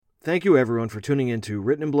Thank you, everyone, for tuning in to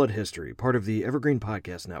Written in Blood History, part of the Evergreen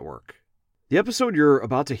Podcast Network. The episode you're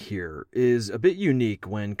about to hear is a bit unique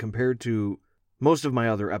when compared to most of my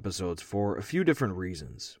other episodes for a few different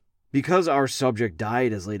reasons. Because our subject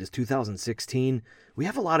died as late as 2016, we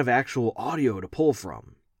have a lot of actual audio to pull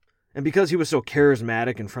from. And because he was so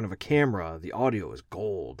charismatic in front of a camera, the audio is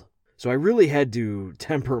gold. So I really had to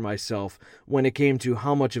temper myself when it came to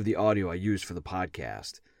how much of the audio I used for the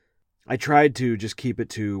podcast. I tried to just keep it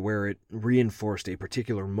to where it reinforced a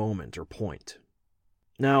particular moment or point.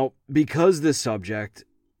 Now, because this subject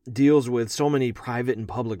deals with so many private and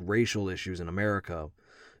public racial issues in America,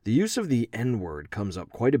 the use of the N-word comes up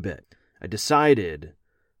quite a bit. I decided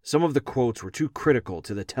some of the quotes were too critical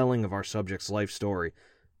to the telling of our subject's life story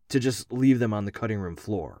to just leave them on the cutting room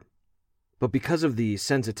floor. But because of the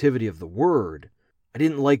sensitivity of the word, I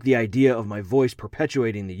didn't like the idea of my voice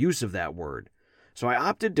perpetuating the use of that word, so I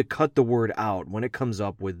opted to cut the word out when it comes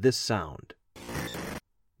up with this sound.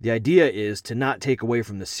 The idea is to not take away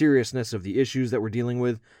from the seriousness of the issues that we're dealing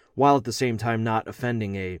with, while at the same time not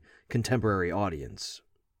offending a contemporary audience.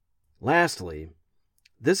 Lastly,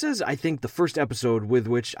 this is, I think, the first episode with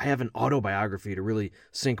which I have an autobiography to really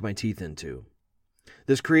sink my teeth into.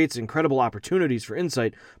 This creates incredible opportunities for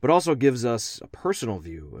insight, but also gives us a personal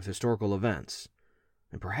view of historical events,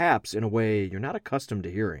 and perhaps in a way you're not accustomed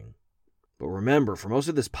to hearing. But remember, for most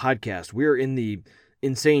of this podcast, we're in the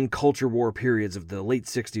insane culture war periods of the late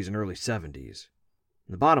 60s and early 70s.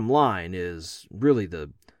 And the bottom line is really the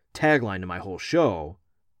tagline to my whole show,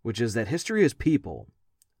 which is that history is people.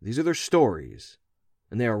 These are their stories,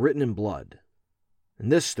 and they are written in blood.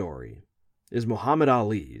 And this story is Muhammad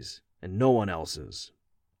Ali's and no one else's.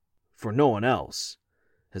 For no one else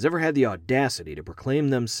has ever had the audacity to proclaim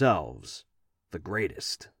themselves the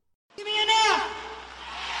greatest. Give me an F!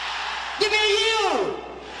 Give me a U!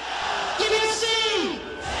 Give me a C!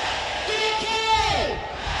 Give me a K!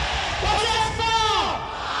 What's that for?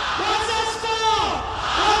 What's that for?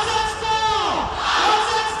 What's that for? What's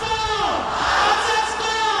that for? What's that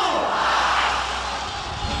for?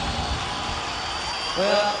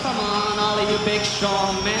 Well, come on, all of you big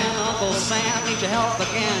strong men. Uncle Sam needs your help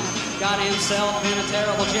again. Got himself in a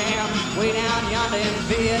terrible jam way down yonder in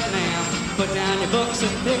Vietnam. Put down your books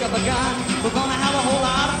and pick up a gun. We're gonna have a whole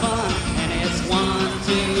lot of fun. And it's 1,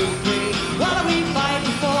 2, 3. What are we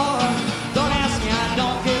fighting for? Don't ask me, I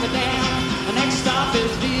don't give a damn. The next stop is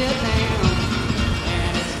Vietnam.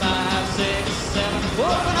 And it's 5, 6, 7.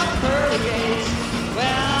 Open up pearly gates.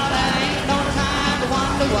 Well, there ain't no time to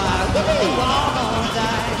wonder why. We're all gonna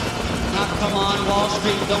die. Now come on, Wall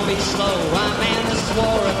Street, don't be slow. I man, this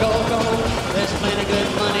war a go-go. There's plenty good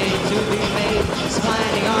money to be made.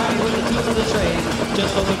 Supplying the army with the tools of the trade.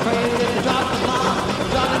 Just hope and pray that they drop the bomb.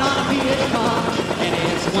 Drop it on a Vietcong. And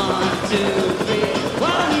it's 1, 2, 3.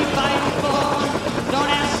 What are we fighting for?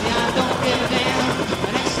 Don't ask me, I don't give a damn.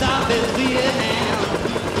 The next stop is Vietnam.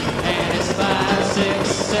 And it's 5,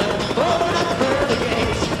 6, 7. Open up pearly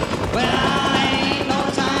gates. Well, ain't no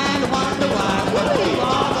time to wonder why. We're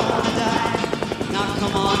all gonna die. Now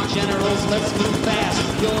come on, generals, let's move fast.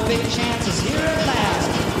 Your big chance is here at last.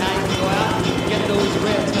 Now you can go out and get those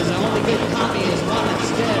reds, cause the only good commie is one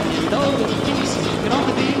that's dead. You know that peace can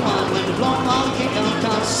only be won when the blown long kingdom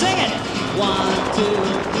comes. Sing it! 1, 2,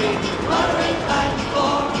 3. What are we fighting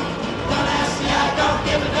for? Don't ask me, I don't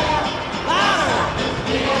give a damn. Louder!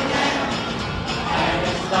 Vietnam. And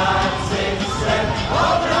it's 5, 6, 7.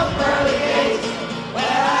 Open up pearly gates.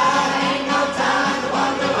 Well, ain't no time to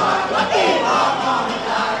wonder why. We're all gonna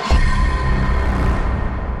die.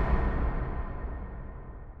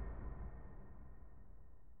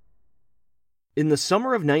 In the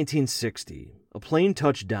summer of 1960, a plane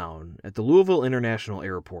touched down at the Louisville International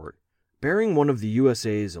Airport, bearing one of the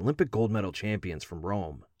USA's Olympic gold medal champions from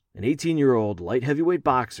Rome, an 18-year-old light heavyweight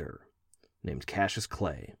boxer named Cassius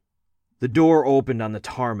Clay. The door opened on the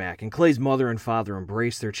tarmac, and Clay's mother and father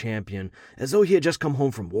embraced their champion as though he had just come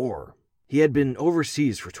home from war. He had been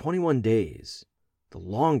overseas for 21 days, the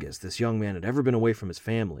longest this young man had ever been away from his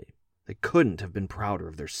family. They couldn't have been prouder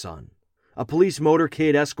of their son. A police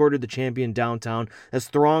motorcade escorted the champion downtown as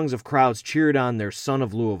throngs of crowds cheered on their son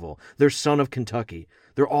of Louisville, their son of Kentucky,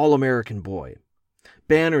 their all-American boy.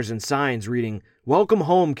 Banners and signs reading, "Welcome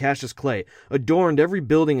home, Cassius Clay," adorned every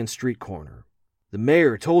building and street corner. The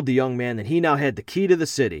mayor told the young man that he now had the key to the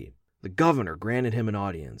city. The governor granted him an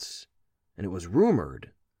audience. And it was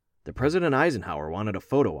rumored that President Eisenhower wanted a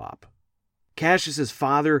photo op. Cassius's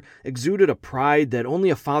father exuded a pride that only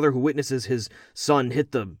a father who witnesses his son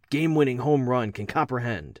hit the game-winning home run can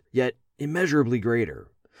comprehend, yet immeasurably greater.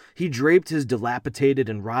 He draped his dilapidated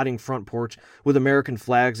and rotting front porch with American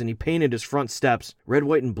flags, and he painted his front steps red,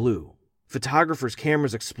 white, and blue. Photographers'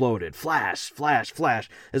 cameras exploded, flash, flash, flash,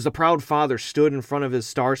 as the proud father stood in front of his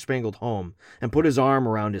star-spangled home and put his arm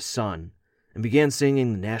around his son and began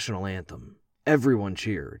singing the national anthem. Everyone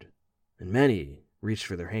cheered, and many reached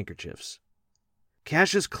for their handkerchiefs.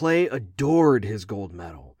 Cassius Clay adored his gold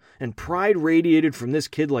medal, and pride radiated from this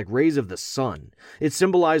kid like rays of the sun. It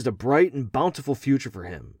symbolized a bright and bountiful future for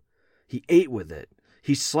him. He ate with it.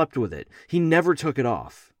 He slept with it. He never took it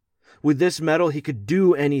off. With this medal, he could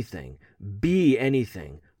do anything, be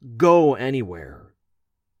anything, go anywhere.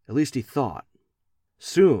 At least he thought.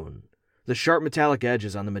 Soon, the sharp metallic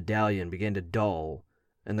edges on the medallion began to dull,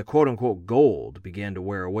 and the quote-unquote gold began to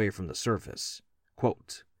wear away from the surface.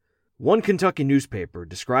 Quote, "One Kentucky newspaper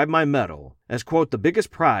described my medal as, quote, the biggest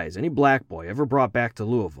prize any black boy ever brought back to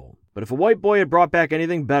Louisville. But if a white boy had brought back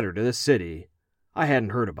anything better to this city, I hadn't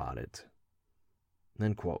heard about it."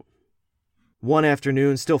 End quote. One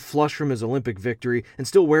afternoon, still flushed from his Olympic victory and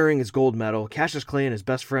still wearing his gold medal, Cassius Clay and his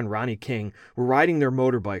best friend Ronnie King were riding their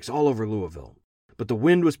motorbikes all over Louisville. But the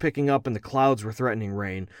wind was picking up and the clouds were threatening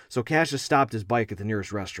rain, so Cassius stopped his bike at the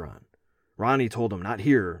nearest restaurant. Ronnie told him, "Not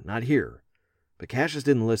here, not here." But Cassius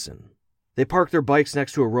didn't listen. They parked their bikes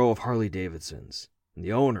next to a row of Harley-Davidsons, and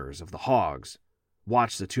the owners of the Hogs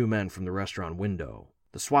watched the two men from the restaurant window.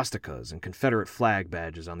 The swastikas and Confederate flag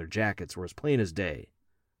badges on their jackets were as plain as day.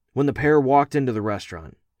 When the pair walked into the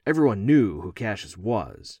restaurant, everyone knew who Cassius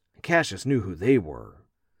was, and Cassius knew who they were.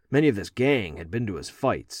 Many of this gang had been to his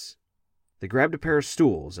fights. They grabbed a pair of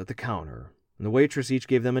stools at the counter, and the waitress each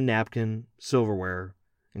gave them a napkin, silverware,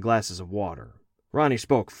 and glasses of water. Ronnie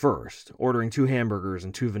spoke first, ordering 2 hamburgers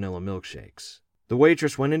and 2 vanilla milkshakes. The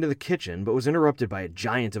waitress went into the kitchen, but was interrupted by a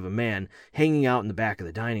giant of a man hanging out in the back of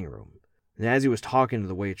the dining room. And as he was talking to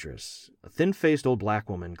the waitress, a thin-faced old black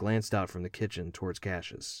woman glanced out from the kitchen towards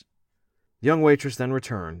Cassius. The young waitress then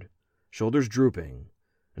returned, shoulders drooping,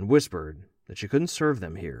 and whispered that she couldn't serve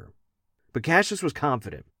them here. But Cassius was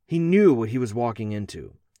confident. He knew what he was walking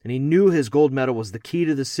into, and he knew his gold medal was the key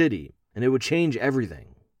to the city, and it would change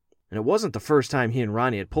everything. And it wasn't the first time he and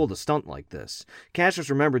Ronnie had pulled a stunt like this. Cassius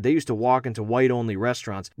remembered they used to walk into white-only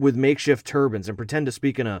restaurants with makeshift turbans and pretend to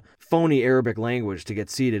speak in a phony Arabic language to get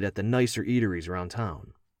seated at the nicer eateries around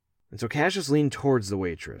town. And so Cassius leaned towards the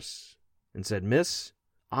waitress and said, "Miss,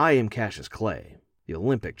 I am Cassius Clay, the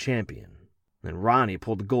Olympic champion." Then Ronnie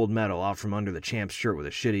pulled the gold medal out from under the champ's shirt with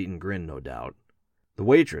a shit-eaten grin, no doubt. The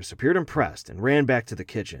waitress appeared impressed and ran back to the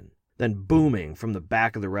kitchen. Then booming from the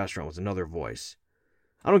back of the restaurant was another voice.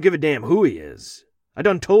 "I don't give a damn who he is. I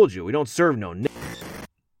done told you, we don't serve no n***."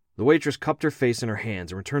 The waitress cupped her face in her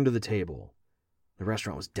hands and returned to the table. The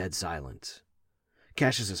restaurant was dead silent.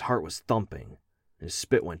 Cassius's heart was thumping, and his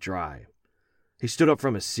spit went dry. He stood up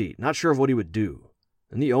from his seat, not sure of what he would do,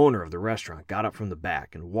 and the owner of the restaurant got up from the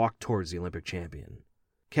back and walked towards the Olympic champion.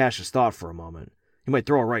 Cassius thought for a moment. He might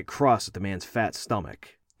throw a right cross at the man's fat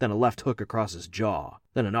stomach, then a left hook across his jaw,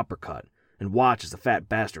 then an uppercut, and watch as the fat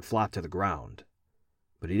bastard flopped to the ground.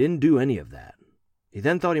 But he didn't do any of that. He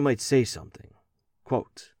then thought he might say something.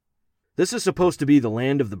 Quote, "This is supposed to be the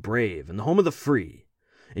land of the brave and the home of the free,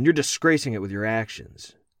 and you're disgracing it with your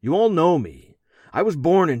actions. You all know me. I was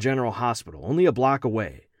born in General Hospital, only a block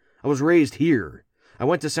away. I was raised here. I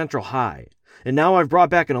went to Central High, and now I've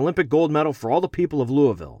brought back an Olympic gold medal for all the people of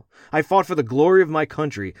Louisville. I fought for the glory of my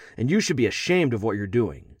country, and you should be ashamed of what you're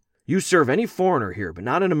doing. You serve any foreigner here, but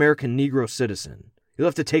not an American Negro citizen. You'll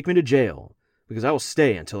have to take me to jail, because I will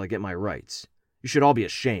stay until I get my rights. You should all be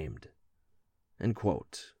ashamed." End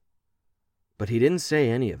quote. But he didn't say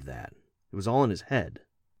any of that. It was all in his head.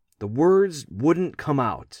 The words wouldn't come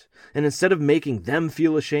out, and instead of making them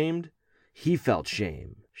feel ashamed, he felt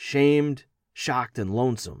shame. Shamed, shocked, and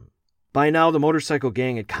lonesome. By now, the motorcycle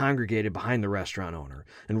gang had congregated behind the restaurant owner,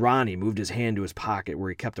 and Ronnie moved his hand to his pocket where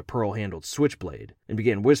he kept a pearl-handled switchblade and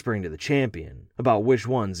began whispering to the champion about which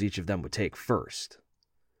ones each of them would take first.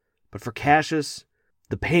 But for Cassius,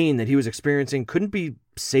 the pain that he was experiencing couldn't be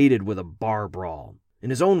sated with a bar brawl. In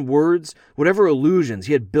his own words, whatever illusions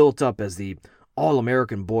he had built up as the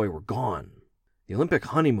all-American boy were gone. The Olympic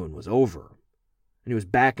honeymoon was over, and he was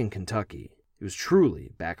back in Kentucky. He was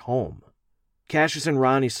truly back home. Cassius and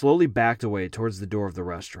Ronnie slowly backed away towards the door of the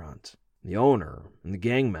restaurant. The owner and the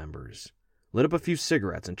gang members lit up a few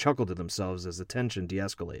cigarettes and chuckled to themselves as the tension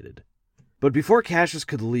de-escalated. But before Cassius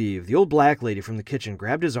could leave, the old black lady from the kitchen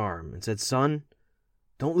grabbed his arm and said, "Son,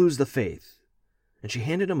 don't lose the faith." And she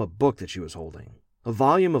handed him a book that she was holding, a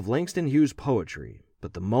volume of Langston Hughes poetry.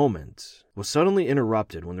 But the moment was suddenly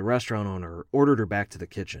interrupted when the restaurant owner ordered her back to the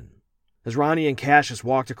kitchen. As Ronnie and Cassius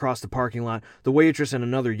walked across the parking lot, the waitress and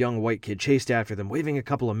another young white kid chased after them, waving a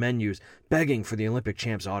couple of menus, begging for the Olympic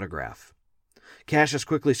champ's autograph. Cassius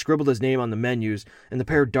quickly scribbled his name on the menus, and the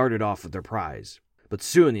pair darted off with their prize. But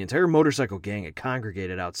soon the entire motorcycle gang had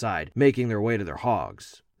congregated outside, making their way to their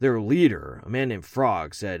hogs. Their leader, a man named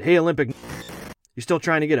Frog, said, "Hey, Olympic, you still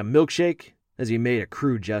trying to get a milkshake?" As he made a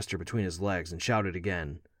crude gesture between his legs and shouted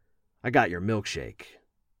again, "I got your milkshake."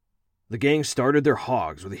 The gang started their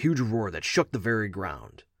hogs with a huge roar that shook the very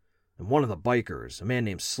ground. And one of the bikers, a man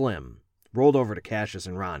named Slim, rolled over to Cassius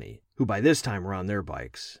and Ronnie, who by this time were on their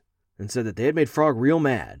bikes, and said that they had made Frog real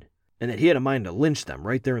mad, and that he had a mind to lynch them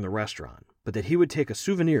right there in the restaurant, but that he would take a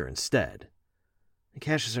souvenir instead. And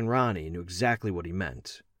Cassius and Ronnie knew exactly what he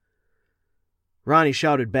meant. Ronnie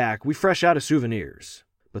shouted back, "We fresh out of souvenirs."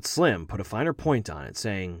 But Slim put a finer point on it,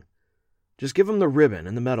 saying, "Just give him the ribbon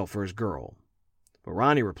and the medal for his girl." But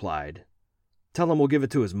Ronnie replied, "Tell him we'll give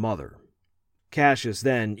it to his mother." Cassius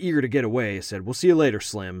then, eager to get away, said, "We'll see you later,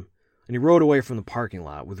 Slim." And he rode away from the parking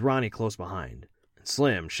lot, with Ronnie close behind. And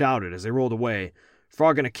Slim shouted as they rolled away,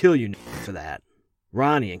 "Frog gonna kill you for that."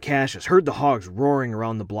 Ronnie and Cassius heard the hogs roaring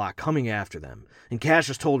around the block, coming after them, and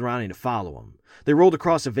Cassius told Ronnie to follow him. They rolled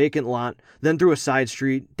across a vacant lot, then through a side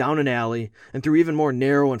street, down an alley, and through even more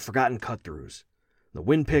narrow and forgotten cut-throughs. The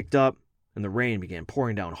wind picked up, and the rain began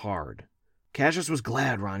pouring down hard. Cassius was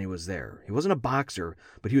glad Ronnie was there. He wasn't a boxer,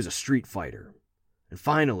 but he was a street fighter. And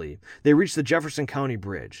finally, they reached the Jefferson County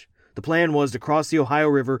Bridge. The plan was to cross the Ohio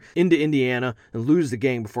River into Indiana and lose the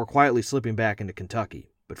gang before quietly slipping back into Kentucky.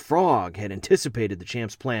 But Frog had anticipated the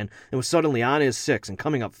champ's plan and was suddenly on his six and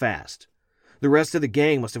coming up fast. The rest of the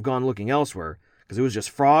gang must have gone looking elsewhere, because it was just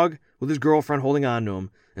Frog with his girlfriend holding on to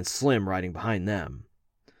him and Slim riding behind them.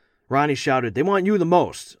 Ronnie shouted, "They want you the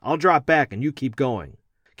most. I'll drop back and you keep going."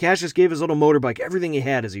 Cassius gave his little motorbike everything he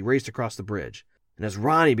had as he raced across the bridge. And as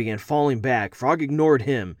Ronnie began falling back, Frog ignored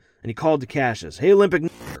him, and he called to Cassius, "Hey,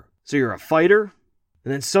 Olympic, so you're a fighter?"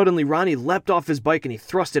 And then suddenly Ronnie leapt off his bike and he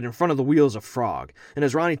thrust it in front of the wheels of Frog. And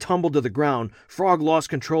as Ronnie tumbled to the ground, Frog lost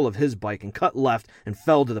control of his bike and cut left and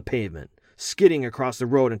fell to the pavement, skidding across the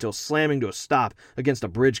road until slamming to a stop against a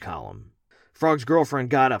bridge column. Frog's girlfriend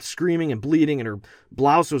got up, screaming and bleeding, and her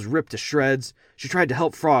blouse was ripped to shreds. She tried to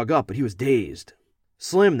help Frog up, but he was dazed.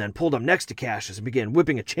 Slim then pulled up next to Cassius and began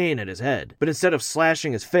whipping a chain at his head. But instead of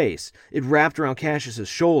slashing his face, it wrapped around Cassius's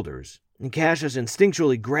shoulders. And Cassius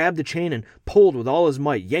instinctually grabbed the chain and pulled with all his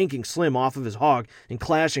might, yanking Slim off of his hog and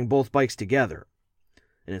clashing both bikes together.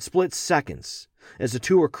 And in split seconds, as the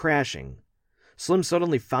two were crashing, Slim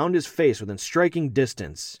suddenly found his face within striking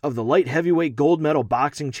distance of the light heavyweight gold medal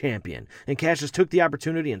boxing champion, and Cassius took the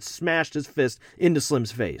opportunity and smashed his fist into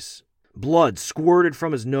Slim's face. Blood squirted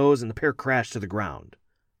from his nose and the pair crashed to the ground.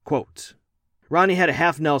 Quote, Ronnie had a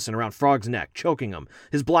half Nelson around Frog's neck, choking him,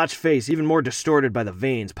 his blotched face even more distorted by the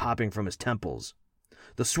veins popping from his temples.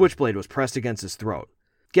 The switchblade was pressed against his throat.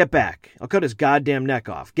 "Get back. I'll cut his goddamn neck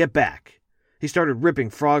off. Get back." He started ripping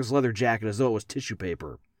Frog's leather jacket as though it was tissue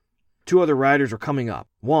paper. Two other riders were coming up.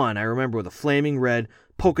 One, I remember, with a flaming red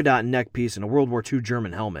polka dot neckpiece and a World War II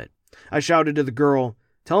German helmet. I shouted to the girl,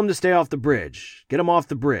 "Tell him to stay off the bridge. Get him off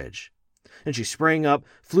the bridge." And she sprang up,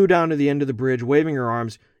 flew down to the end of the bridge, waving her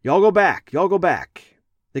arms. "Y'all go back! Y'all go back!"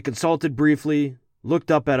 They consulted briefly, looked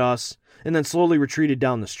up at us, and then slowly retreated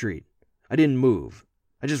down the street. I didn't move.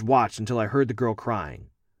 I just watched until I heard the girl crying.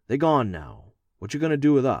 "They gone now. What you gonna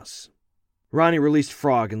do with us?" Ronnie released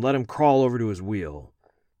Frog and let him crawl over to his wheel.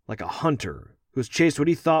 Like a hunter who has chased what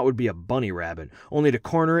he thought would be a bunny rabbit, only to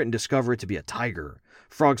corner it and discover it to be a tiger,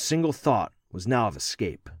 Frog's single thought was now of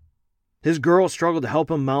escape. His girl struggled to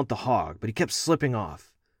help him mount the hog, but he kept slipping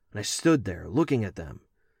off, and I stood there looking at them,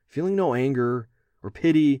 feeling no anger or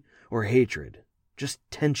pity or hatred, just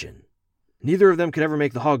tension. Neither of them could ever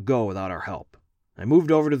make the hog go without our help. I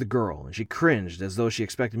moved over to the girl, and she cringed as though she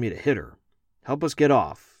expected me to hit her. "Help us get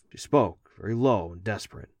off," she spoke, very low and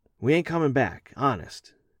desperate. "We ain't coming back,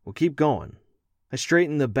 honest. We'll keep going." I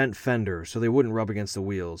straightened the bent fender so they wouldn't rub against the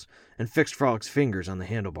wheels, and fixed Frog's fingers on the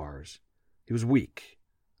handlebars. He was weak,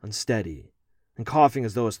 unsteady, and coughing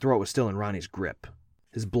as though his throat was still in Ronnie's grip.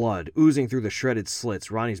 His blood, oozing through the shredded slits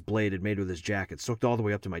Ronnie's blade had made with his jacket, soaked all the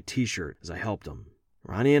way up to my t-shirt as I helped him.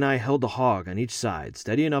 Ronnie and I held the hog on each side,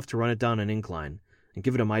 steady enough to run it down an incline and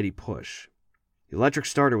give it a mighty push. The electric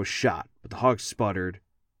starter was shot, but the hog sputtered,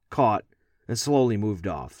 caught, and slowly moved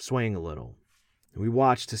off, swaying a little. And we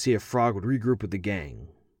watched to see if Frog would regroup with the gang.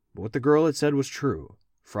 But what the girl had said was true.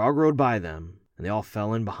 Frog rode by them, and they all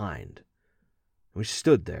fell in behind. And we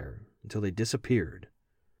stood there until they disappeared,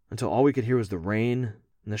 until all we could hear was the rain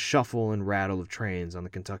and the shuffle and rattle of trains on the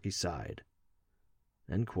Kentucky side.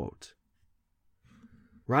 End quote.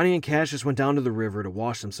 Ronnie and Cassius went down to the river to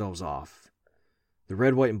wash themselves off. The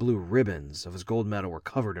red, white, and blue ribbons of his gold medal were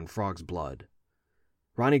covered in Frog's blood.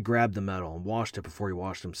 Ronnie grabbed the medal and washed it before he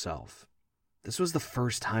washed himself. This was the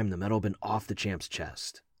first time the medal had been off the champ's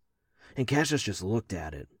chest. And Cassius just looked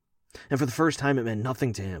at it. And for the first time, it meant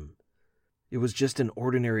nothing to him. It was just an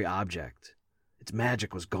ordinary object. Its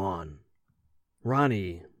magic was gone.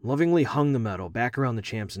 Ronnie lovingly hung the medal back around the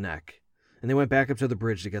champ's neck, and they went back up to the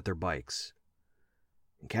bridge to get their bikes.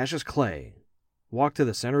 And Cassius Clay walked to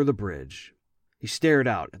the center of the bridge. He stared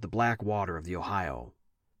out at the black water of the Ohio.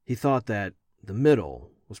 He thought that the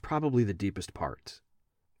middle was probably the deepest part.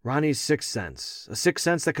 Ronnie's sixth sense, a sixth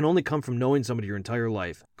sense that can only come from knowing somebody your entire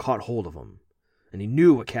life, caught hold of him. And he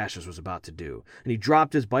knew what Cassius was about to do. And he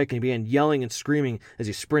dropped his bike and he began yelling and screaming as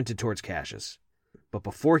he sprinted towards Cassius. But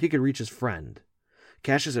before he could reach his friend,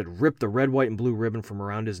 Cassius had ripped the red, white, and blue ribbon from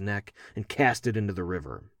around his neck and cast it into the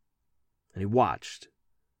river. And he watched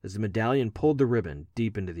as the medallion pulled the ribbon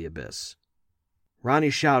deep into the abyss. Ronnie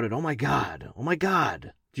shouted, "Oh my God! Oh my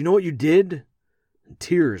God! Do you know what you did?" And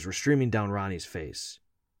tears were streaming down Ronnie's face.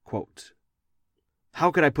 Quote, "How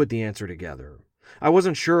could I put the answer together? I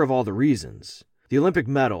wasn't sure of all the reasons. The Olympic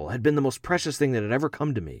medal had been the most precious thing that had ever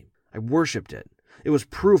come to me. I worshipped it. It was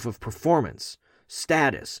proof of performance,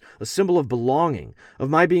 status, a symbol of belonging, of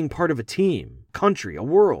my being part of a team, country, a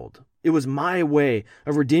world. It was my way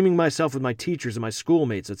of redeeming myself with my teachers and my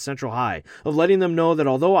schoolmates at Central High, of letting them know that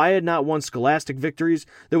although I had not won scholastic victories,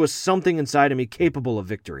 there was something inside of me capable of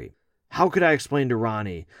victory. How could I explain to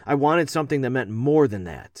Ronnie I wanted something that meant more than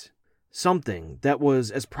that? Something that was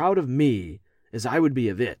as proud of me as I would be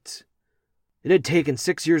of it. It had taken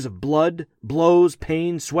 6 years of blood, blows,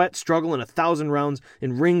 pain, sweat, struggle, and 1,000 rounds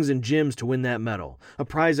in rings and gyms to win that medal, a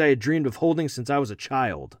prize I had dreamed of holding since I was a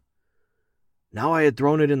child. Now I had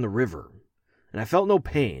thrown it in the river, and I felt no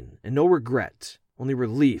pain and no regret, only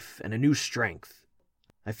relief and a new strength.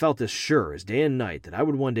 I felt as sure as day and night that I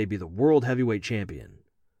would one day be the world heavyweight champion.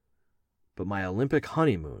 But my Olympic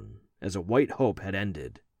honeymoon as a white hope had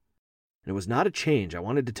ended, and it was not a change I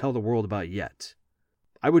wanted to tell the world about yet.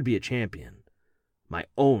 I would be a champion, my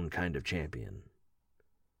own kind of champion."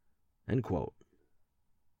 End quote.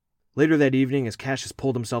 Later that evening, as Cassius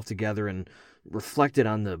pulled himself together and reflected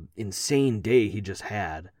on the insane day he just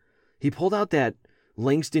had, he pulled out that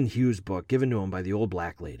Langston Hughes book given to him by the old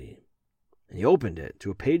black lady, and he opened it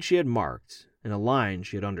to a page she had marked and a line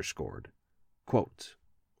she had underscored. Quote,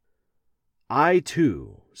 "I,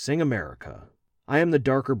 too, sing America. I am the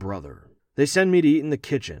darker brother. They send me to eat in the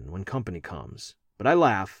kitchen when company comes, but I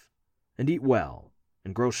laugh and eat well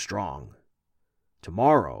and grow strong.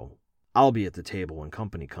 Tomorrow, I'll be at the table when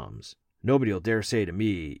company comes. Nobody'll dare say to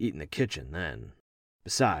me, eat in the kitchen then.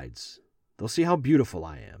 Besides, they'll see how beautiful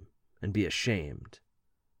I am and be ashamed.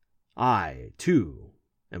 I, too,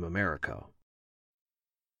 am America."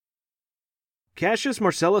 Cassius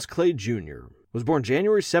Marcellus Clay, Jr. was born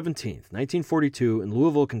January 17, 1942 in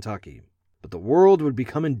Louisville, Kentucky, but the world would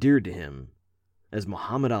become endeared to him as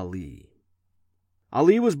Muhammad Ali.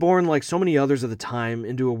 Ali was born, like so many others of the time,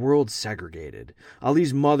 into a world segregated.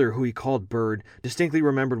 Ali's mother, who he called Bird, distinctly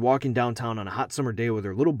remembered walking downtown on a hot summer day with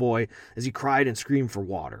her little boy as he cried and screamed for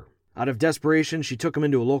water. Out of desperation, she took him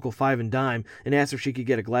into a local Five and Dime and asked if she could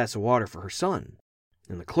get a glass of water for her son.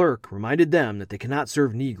 And the clerk reminded them that they cannot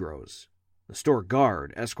serve Negroes. The store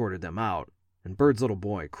guard escorted them out, and Bird's little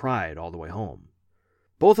boy cried all the way home.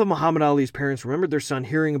 Both of Muhammad Ali's parents remembered their son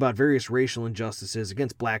hearing about various racial injustices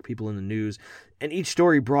against black people in the news, and each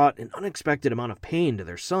story brought an unexpected amount of pain to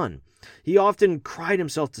their son. He often cried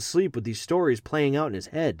himself to sleep with these stories playing out in his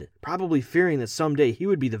head, probably fearing that someday he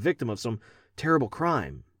would be the victim of some terrible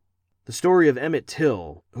crime. The story of Emmett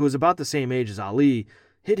Till, who was about the same age as Ali,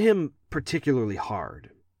 hit him particularly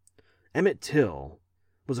hard. Emmett Till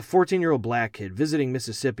was a 14-year-old black kid visiting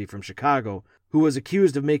Mississippi from Chicago who was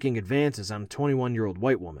accused of making advances on a 21-year-old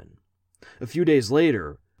white woman. A few days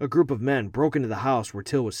later, a group of men broke into the house where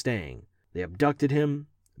Till was staying. They abducted him,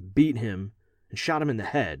 beat him, and shot him in the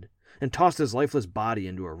head, and tossed his lifeless body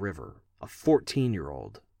into a river. A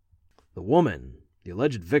 14-year-old. The woman, the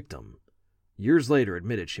alleged victim, years later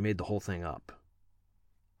admitted she made the whole thing up.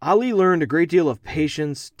 Ali learned a great deal of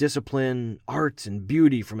patience, discipline, art, and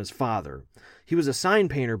beauty from his father. He was a sign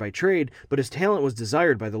painter by trade, but his talent was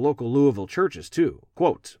desired by the local Louisville churches, too.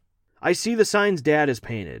 Quote, "I see the signs Dad has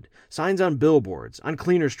painted. Signs on billboards, on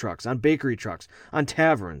cleaners' trucks, on bakery trucks, on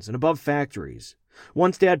taverns, and above factories.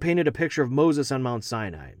 Once Dad painted a picture of Moses on Mount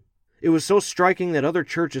Sinai. It was so striking that other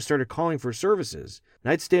churches started calling for services,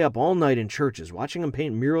 and I'd stay up all night in churches watching him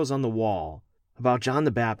paint murals on the wall about John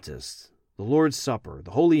the Baptist, the Lord's Supper,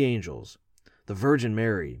 the Holy Angels, the Virgin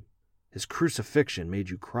Mary, His crucifixion made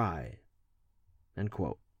you cry." End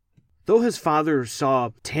quote. Though his father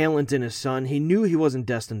saw talent in his son, he knew he wasn't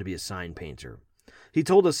destined to be a sign painter. He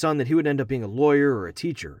told his son that he would end up being a lawyer or a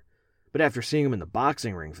teacher, but after seeing him in the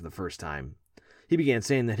boxing ring for the first time, he began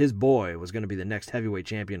saying that his boy was going to be the next heavyweight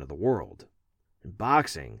champion of the world. And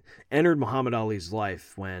boxing entered Muhammad Ali's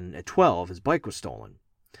life when, at 12, his bike was stolen.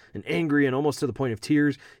 And angry and almost to the point of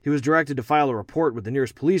tears, he was directed to file a report with the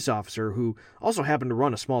nearest police officer who also happened to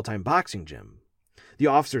run a small-time boxing gym. The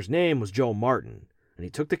officer's name was Joe Martin, and he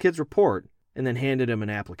took the kid's report and then handed him an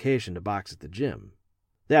application to box at the gym.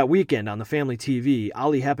 That weekend on the family TV,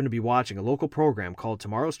 Ali happened to be watching a local program called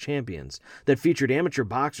Tomorrow's Champions that featured amateur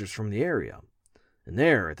boxers from the area. And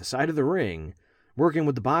there, at the side of the ring, working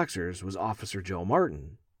with the boxers, was Officer Joe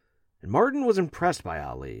Martin. And Martin was impressed by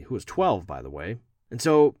Ali, who was 12, by the way, and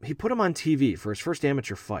so he put him on TV for his first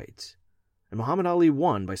amateur fight. And Muhammad Ali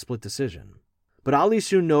won by split decision. But Ali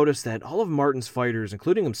soon noticed that all of Martin's fighters,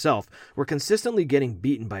 including himself, were consistently getting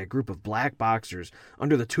beaten by a group of black boxers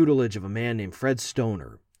under the tutelage of a man named Fred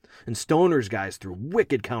Stoner. And Stoner's guys threw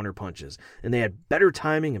wicked counterpunches, and they had better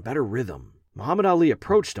timing and better rhythm. Muhammad Ali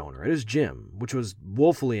approached Stoner at his gym, which was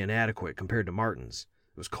woefully inadequate compared to Martin's.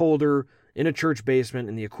 It was colder, in a church basement,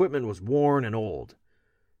 and the equipment was worn and old.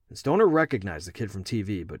 And Stoner recognized the kid from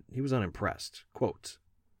TV, but he was unimpressed. Quote,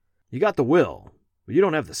 "You got the will, but you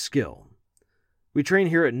don't have the skill. We train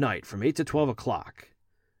here at night from 8 to 12 o'clock.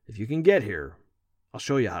 If you can get here, I'll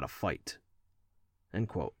show you how to fight." End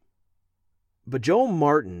quote. But Joe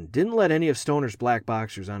Martin didn't let any of Stoner's black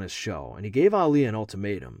boxers on his show, and he gave Ali an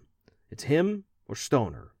ultimatum. It's him or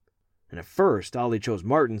Stoner. And at first, Ali chose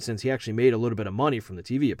Martin since he actually made a little bit of money from the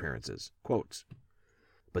TV appearances. Quotes.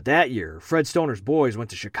 But that year, Fred Stoner's boys went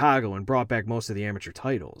to Chicago and brought back most of the amateur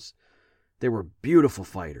titles. They were beautiful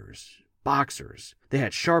fighters, boxers. They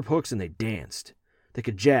had sharp hooks and they danced. They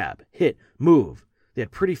could jab, hit, move. They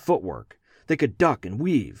had pretty footwork. They could duck and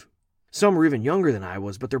weave. Some were even younger than I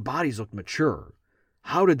was, but their bodies looked mature.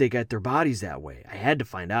 How did they get their bodies that way? I had to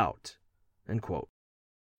find out. End quote.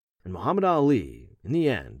 And Muhammad Ali, in the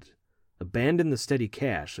end, abandoned the steady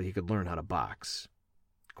cash so he could learn how to box.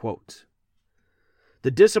 Quote,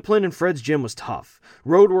 "The discipline in Fred's gym was tough.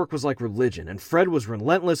 Road work was like religion, and Fred was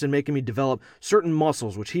relentless in making me develop certain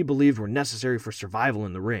muscles which he believed were necessary for survival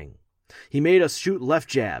in the ring. He made us shoot left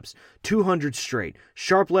jabs, 200 straight,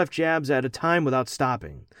 sharp left jabs at a time without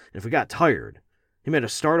stopping. And if we got tired, he made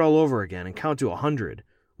us start all over again and count to 100.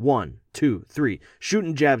 1, 2, 3,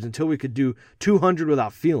 shooting jabs until we could do 200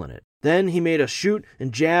 without feeling it. Then he made us shoot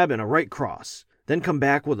and jab and a right cross. Then come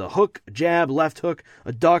back with a hook, a jab, left hook,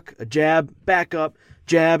 a duck, a jab, back up,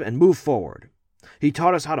 jab, and move forward. He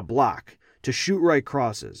taught us how to block, to shoot right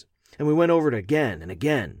crosses. And we went over it again and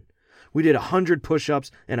again. We did 100 push-ups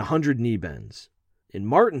and 100 knee bends. In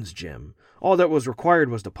Martin's gym, all that was required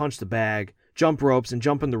was to punch the bag, jump ropes, and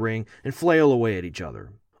jump in the ring and flail away at each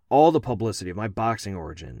other. All the publicity of my boxing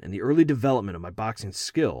origin and the early development of my boxing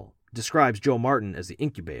skill describes Joe Martin as the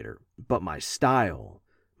incubator. But my style,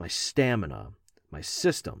 my stamina, my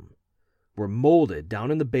system were molded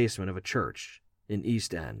down in the basement of a church in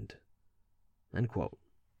East End." End quote.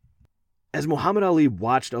 As Muhammad Ali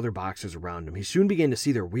watched other boxers around him, he soon began to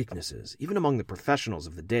see their weaknesses, even among the professionals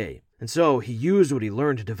of the day. And so he used what he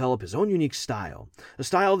learned to develop his own unique style, a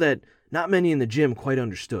style that not many in the gym quite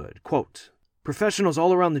understood. Quote, "Professionals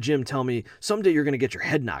all around the gym tell me someday you're going to get your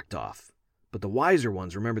head knocked off. But the wiser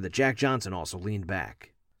ones remember that Jack Johnson also leaned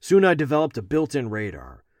back. Soon I developed a built-in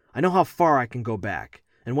radar. I know how far I can go back,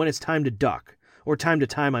 and when it's time to duck, or time to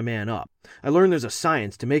tie my man up. I learned there's a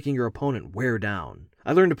science to making your opponent wear down.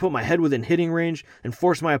 I learned to put my head within hitting range and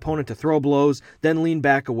force my opponent to throw blows, then lean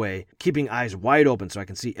back away, keeping eyes wide open so I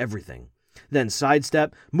can see everything. Then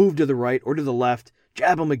sidestep, move to the right or to the left,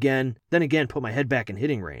 jab him again, then again put my head back in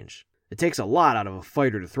hitting range. It takes a lot out of a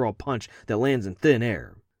fighter to throw a punch that lands in thin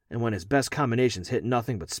air, and when his best combinations hit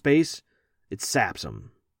nothing but space, it saps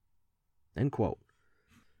him." End quote.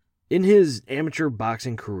 In his amateur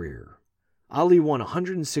boxing career, Ali won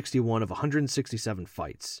 161 of 167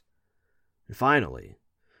 fights. And finally,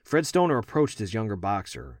 Fred Stoner approached his younger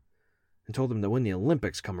boxer and told him that when the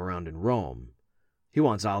Olympics come around in Rome, he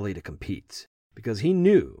wants Ali to compete, because he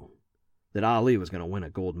knew that Ali was going to win a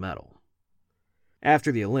gold medal.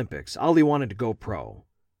 After the Olympics, Ali wanted to go pro.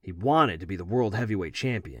 He wanted to be the world heavyweight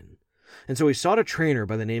champion. And so he sought a trainer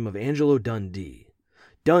by the name of Angelo Dundee.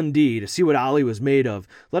 Dundee, to see what Ali was made of,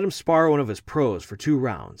 let him spar one of his pros for 2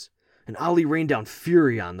 rounds. And Ali rained down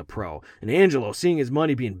fury on the pro, and Angelo, seeing his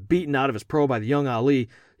money being beaten out of his pro by the young Ali,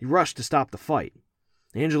 he rushed to stop the fight.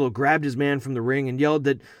 Angelo grabbed his man from the ring and yelled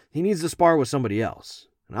that he needs to spar with somebody else.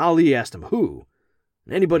 And Ali asked him who,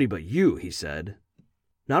 Anybody but you, he said.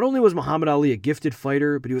 Not only was Muhammad Ali a gifted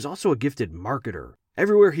fighter, but he was also a gifted marketer.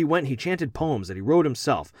 Everywhere he went, he chanted poems that he wrote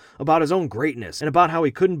himself about his own greatness and about how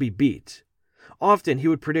he couldn't be beat. Often, he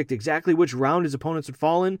would predict exactly which round his opponents would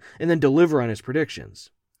fall in and then deliver on his predictions.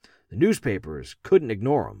 The newspapers couldn't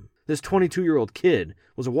ignore him. This 22-year-old kid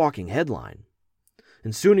was a walking headline.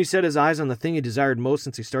 And soon he set his eyes on the thing he desired most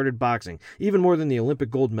since he started boxing, even more than the Olympic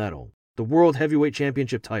gold medal, the World Heavyweight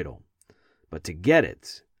Championship title. But to get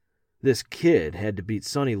it, this kid had to beat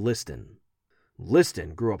Sonny Liston.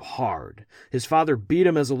 Liston grew up hard. His father beat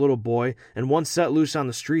him as a little boy, and once set loose on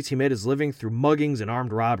the streets, he made his living through muggings and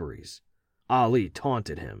armed robberies. Ali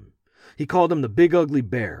taunted him. He called him the Big Ugly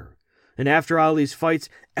Bear. And after Ali's fights,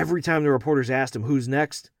 every time the reporters asked him who's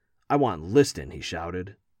next, "I want Liston," he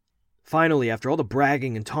shouted. Finally, after all the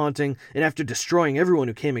bragging and taunting, and after destroying everyone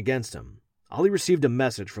who came against him, Ali received a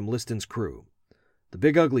message from Liston's crew. The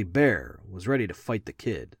Big Ugly Bear was ready to fight the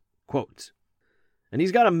kid. Quote, "And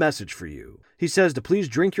he's got a message for you. He says to please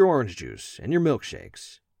drink your orange juice and your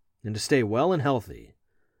milkshakes, and to stay well and healthy.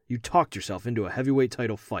 You talked yourself into a heavyweight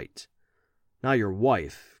title fight. Now your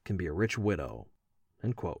wife can be a rich widow."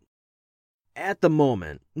 End quote. At the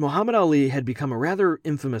moment, Muhammad Ali had become a rather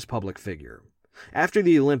infamous public figure. After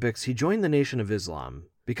the Olympics, he joined the Nation of Islam,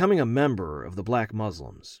 becoming a member of the Black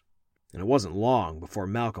Muslims. And it wasn't long before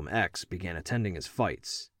Malcolm X began attending his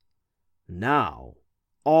fights. Now,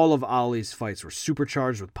 all of Ali's fights were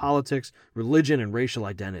supercharged with politics, religion, and racial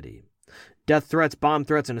identity. Death threats, bomb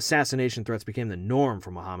threats, and assassination threats became the norm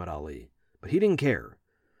for Muhammad Ali. But he didn't care.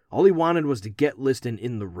 All he wanted was to get Liston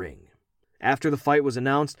in the ring. After the fight was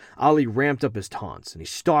announced, Ali ramped up his taunts, and he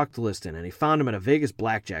stalked Liston, and he found him at a Vegas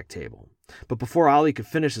blackjack table. But before Ali could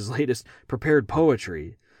finish his latest prepared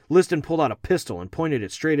poetry, Liston pulled out a pistol and pointed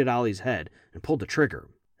it straight at Ali's head and pulled the trigger.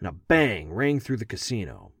 And a bang rang through the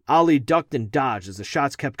casino. Ali ducked and dodged as the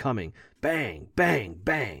shots kept coming. Bang, bang,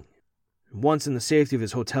 bang. And once in the safety of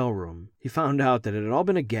his hotel room, he found out that it had all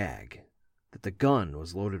been a gag, that the gun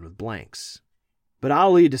was loaded with blanks. But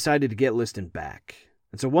Ali decided to get Liston back.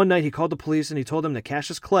 And so one night he called the police and he told them that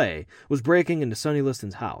Cassius Clay was breaking into Sonny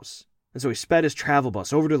Liston's house. And so he sped his travel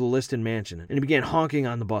bus over to the Liston mansion, and he began honking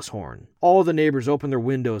on the bus horn. All the neighbors opened their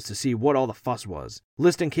windows to see what all the fuss was.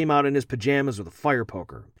 Liston came out in his pajamas with a fire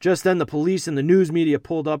poker. Just then the police and the news media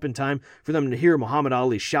pulled up in time for them to hear Muhammad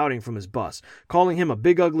Ali shouting from his bus, calling him a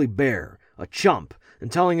big ugly bear, a chump,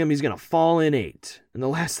 and telling him he's going to fall in 8. And the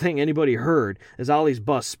last thing anybody heard as Ali's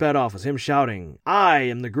bus sped off was him shouting, "I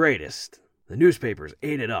am the greatest." The newspapers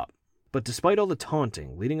ate it up. But despite all the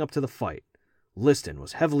taunting leading up to the fight, Liston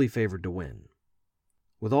was heavily favored to win.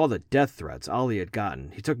 With all the death threats Ali had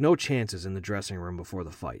gotten, he took no chances in the dressing room before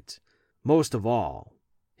the fight. Most of all,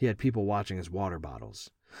 he had people watching his water bottles.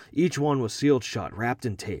 Each one was sealed shut, wrapped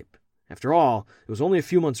in tape. After all, it was only a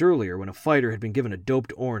few months earlier when a fighter had been given a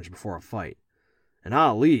doped orange before a fight. And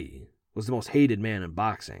Ali was the most hated man in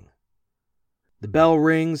boxing. The bell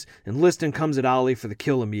rings, and Liston comes at Ali for the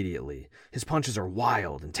kill immediately. His punches are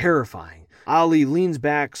wild and terrifying. Ali leans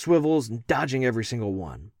back, swivels, dodging every single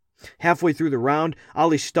one. Halfway through the round,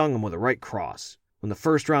 Ali stung him with a right cross. When the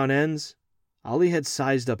first round ends, Ali had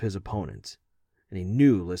sized up his opponent, and he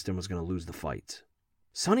knew Liston was going to lose the fight.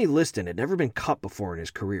 Sonny Liston had never been cut before in his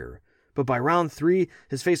career, but by round 3,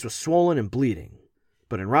 his face was swollen and bleeding.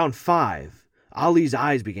 But in round 5, Ali's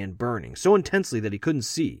eyes began burning so intensely that he couldn't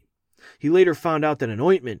see. He later found out that an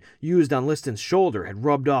ointment used on Liston's shoulder had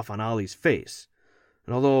rubbed off on Ali's face.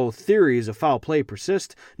 And although theories of foul play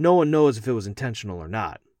persist, no one knows if it was intentional or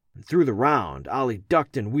not. And through the round, Ali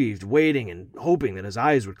ducked and weaved, waiting and hoping that his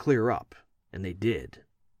eyes would clear up. And they did.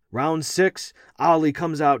 Round 6, Ali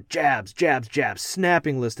comes out, jabs, jabs, jabs,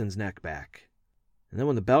 snapping Liston's neck back. And then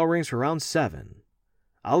when the bell rings for round 7,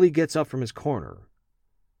 Ali gets up from his corner.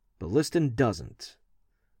 But Liston doesn't.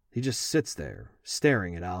 He just sits there,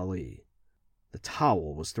 staring at Ali. The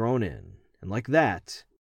towel was thrown in, and like that,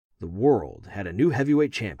 the world had a new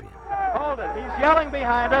heavyweight champion. Hold it. He's yelling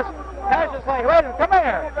behind us. Cassius Clay, wait a minute. Come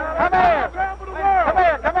here. Come here. Come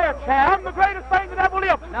here. Come here, champ. I'm the greatest thing that ever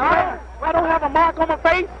lived. Now, I don't have a mark on my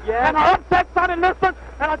face, and I upset Sonny Liston,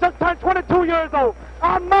 and I just turned 22 years old.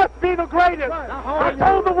 I must be the greatest. I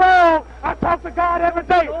told the world, I talk to God every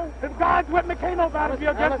day. If God's with me, can't nobody be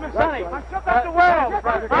against me. Sonny, I shut up the world.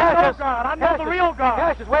 I know God. I know the real God.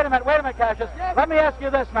 Cassius, wait a minute, Cassius. Let me ask you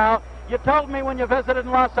this now. You told me when you visited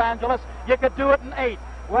in Los Angeles you could do it in 8.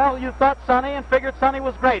 Well, you thought Sonny and figured Sonny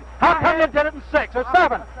was great. How come you did it in 6 or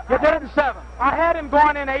 7? You did it in 7. I had him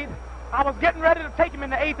going in 8. I was getting ready to take him in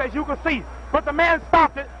the 8th, as you can see. But the man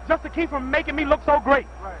stopped it just to keep from making me look so great.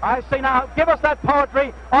 Right. I see. Now, give us that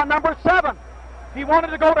poetry on number 7. He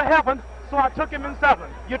wanted to go to heaven, so I took him in 7.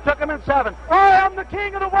 You took him in 7. I am the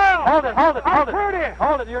king of the world. Hold it. I'm pretty.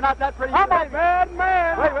 Hold it. You're not that pretty. I'm a bad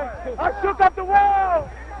man. Wait. I shook up the world.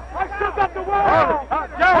 I shook up the world.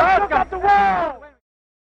 Joe, I shook up the world.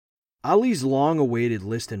 Ali's long-awaited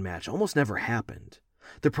Liston match almost never happened.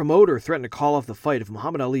 The promoter threatened to call off the fight if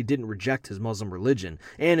Muhammad Ali didn't reject his Muslim religion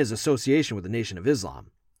and his association with the Nation of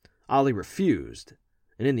Islam. Ali refused,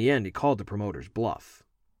 and in the end he called the promoter's bluff.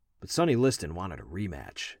 But Sonny Liston wanted a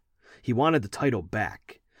rematch. He wanted the title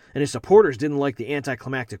back, and his supporters didn't like the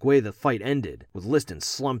anticlimactic way the fight ended, with Liston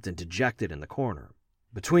slumped and dejected in the corner.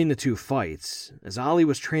 Between the two fights, as Ali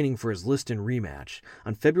was training for his Liston rematch,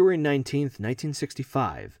 on February 19,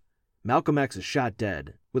 1965, Malcolm X is shot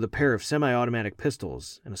dead with a pair of semi-automatic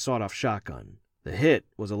pistols and a sawed-off shotgun. The hit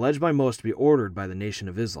was alleged by most to be ordered by the Nation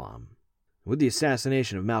of Islam. With the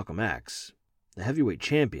assassination of Malcolm X, the heavyweight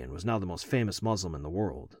champion was now the most famous Muslim in the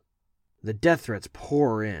world. The death threats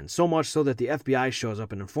pour in, so much so that the FBI shows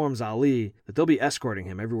up and informs Ali that they'll be escorting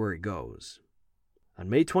him everywhere he goes. On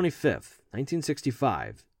May 25,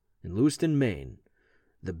 1965, in Lewiston, Maine,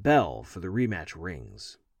 the bell for the rematch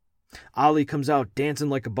rings. Ali comes out dancing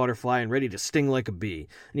like a butterfly and ready to sting like a bee,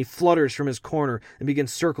 and he flutters from his corner and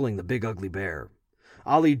begins circling the big ugly bear.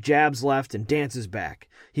 Ali jabs left and dances back.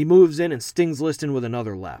 He moves in and stings Liston with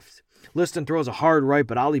another left. Liston throws a hard right,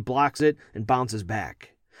 but Ali blocks it and bounces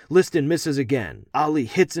back. Liston misses again. Ali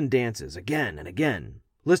hits and dances again and again.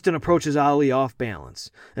 Liston approaches Ali off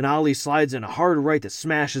balance, and Ali slides in a hard right that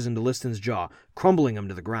smashes into Liston's jaw, crumbling him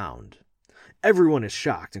to the ground. Everyone is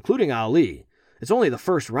shocked, including Ali. It's only the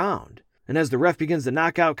first round, and as the ref begins the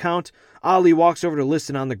knockout count, Ali walks over to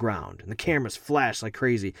Liston on the ground, and the cameras flash like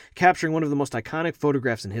crazy, capturing one of the most iconic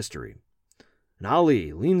photographs in history. And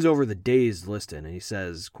Ali leans over the dazed Liston, and he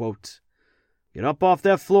says, quote, "Get up off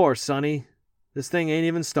that floor, Sonny. This thing ain't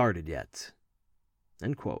even started yet."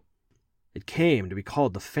 End quote. It came to be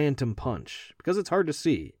called the Phantom Punch, because it's hard to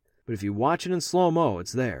see, but if you watch it in slow-mo,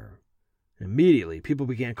 it's there. Immediately, people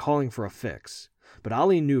began calling for a fix, but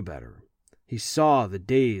Ali knew better. He saw the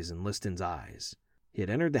daze in Liston's eyes. He had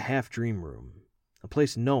entered the half-dream room, a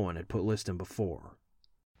place no one had put Liston before.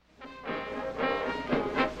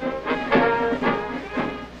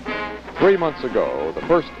 Three months ago, the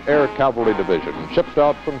 1st Air Cavalry Division shipped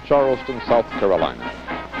out from Charleston, South Carolina.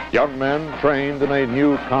 Young men trained in a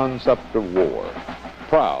new concept of war.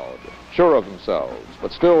 Proud, sure of themselves,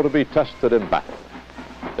 but still to be tested in battle.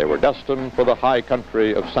 They were destined for the high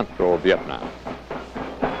country of central Vietnam.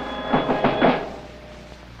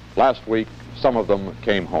 Last week, some of them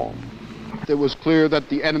came home. It was clear that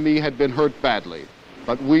the enemy had been hurt badly,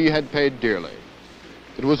 but we had paid dearly.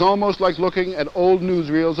 It was almost like looking at old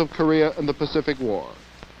newsreels of Korea and the Pacific War.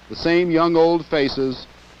 The same young old faces,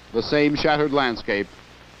 the same shattered landscape,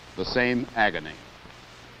 the same agony.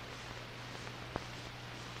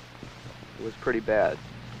 It was pretty bad.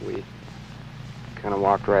 We kind of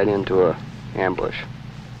walked right into an ambush.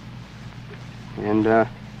 And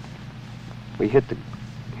we hit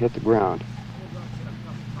the ground.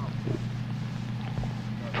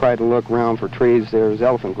 Tried to look around for trees. There was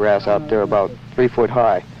elephant grass out there about 3 foot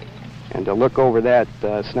high. And to look over that,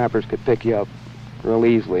 snipers could pick you up real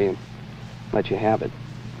easily and let you have it.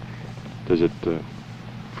 Does it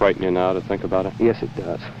frighten you now to think about it? Yes, it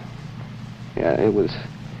does. Yeah, it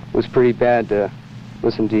was pretty bad to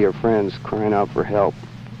listen to your friends crying out for help,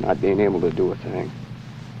 not being able to do a thing.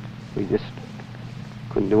 We just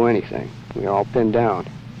couldn't do anything. We were all pinned down.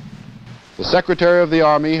 The Secretary of the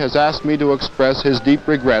Army has asked me to express his deep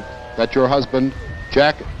regret that your husband,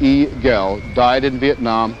 Jack E. Gell, died in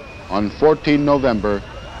Vietnam on 14 November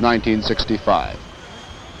 1965.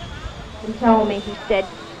 He told me, he said,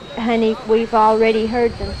 "Honey, we've already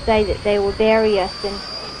heard them say that they will bury us, and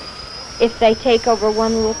if they take over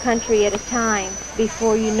one little country at a time,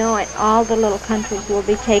 before you know it, all the little countries will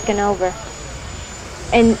be taken over.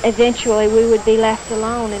 And eventually we would be left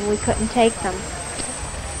alone and we couldn't take them."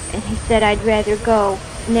 And he said, "I'd rather go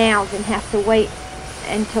now than have to wait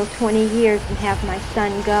until 20 years and have my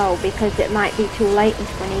son go, because it might be too late in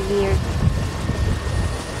 20 years.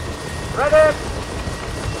 Ready?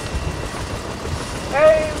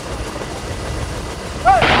 Aim!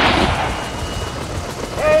 Cut!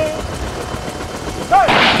 Aim! Cut!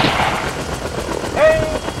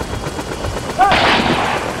 Aim! Cut!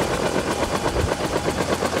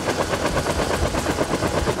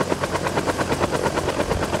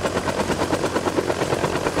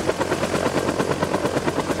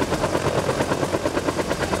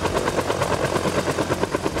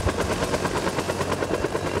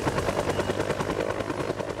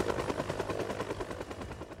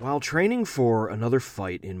 training for another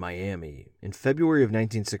fight in Miami in February of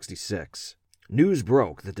 1966, news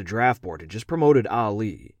broke that the draft board had just promoted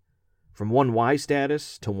Ali from 1Y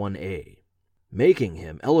status to 1A, making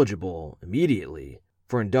him eligible immediately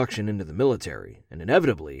for induction into the military and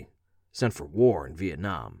inevitably sent for war in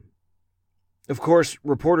Vietnam. Of course,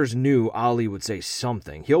 reporters knew Ali would say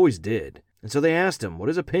something. He always did. And so they asked him what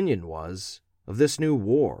his opinion was of this new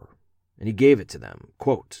war, and he gave it to them.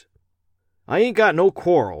 Quote, "I ain't got no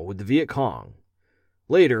quarrel with the Viet Cong.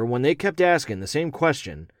 Later, when they kept asking the same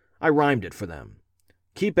question, I rhymed it for them.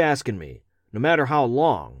 Keep asking me, no matter how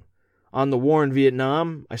long. On the war in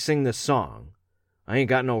Vietnam, I sing this song. I ain't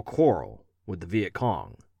got no quarrel with the Viet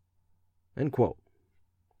Cong." End quote.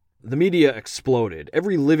 The media exploded.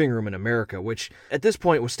 Every living room in America, which at this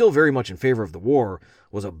point was still very much in favor of the war,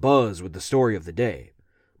 was abuzz with the story of the day.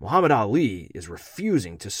 Muhammad Ali is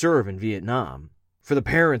refusing to serve in Vietnam. For the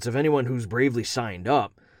parents of anyone who's bravely signed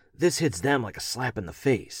up, this hits them like a slap in the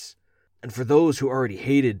face. And for those who already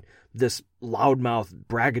hated this loudmouth,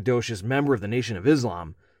 braggadocious member of the Nation of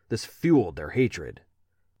Islam, this fueled their hatred.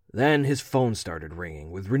 Then his phone started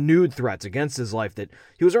ringing with renewed threats against his life that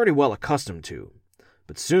he was already well accustomed to.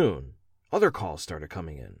 But soon, other calls started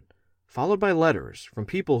coming in, followed by letters from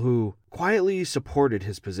people who quietly supported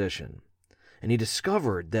his position. And he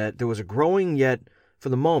discovered that there was a growing yet, for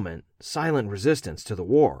the moment, silent resistance to the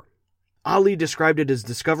war. Ali described it as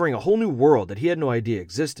discovering a whole new world that he had no idea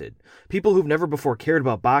existed. People who've never before cared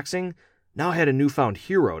about boxing now had a newfound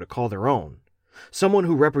hero to call their own. Someone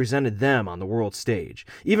who represented them on the world stage.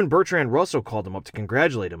 Even Bertrand Russell called him up to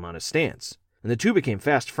congratulate him on his stance, and the two became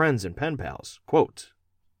fast friends and pen pals. Quote,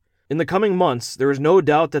 "In the coming months, there is no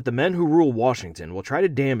doubt that the men who rule Washington will try to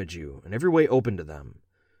damage you in every way open to them.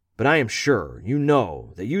 But I am sure you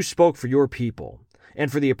know that you spoke for your people and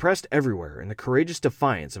for the oppressed everywhere in the courageous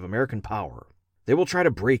defiance of American power. They will try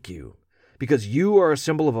to break you, because you are a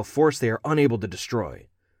symbol of a force they are unable to destroy,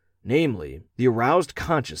 namely, the aroused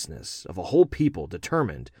consciousness of a whole people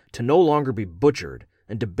determined to no longer be butchered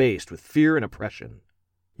and debased with fear and oppression.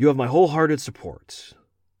 You have my wholehearted support.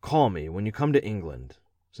 Call me when you come to England.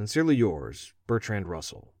 Sincerely yours, Bertrand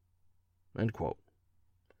Russell." End quote.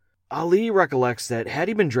 Ali recollects that had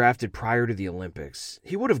he been drafted prior to the Olympics,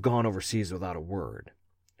 he would have gone overseas without a word.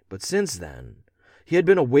 But since then, he had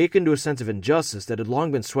been awakened to a sense of injustice that had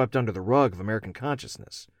long been swept under the rug of American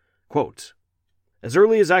consciousness. Quote, "As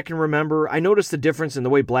early as I can remember, I noticed the difference in the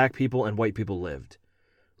way black people and white people lived.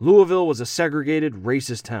 Louisville was a segregated,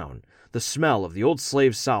 racist town. The smell of the old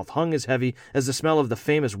slave South hung as heavy as the smell of the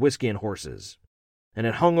famous whiskey and horses. And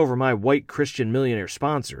it hung over my white Christian millionaire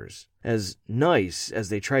sponsors. As nice as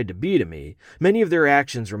they tried to be to me, many of their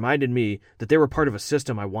actions reminded me that they were part of a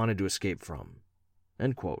system I wanted to escape from."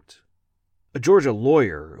 End quote. A Georgia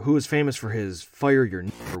lawyer, who was famous for his Fire Your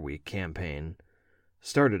Nigger Week campaign,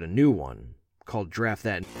 started a new one called Draft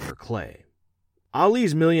That Nigger Clay.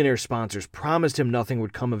 Ali's millionaire sponsors promised him nothing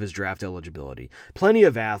would come of his draft eligibility. Plenty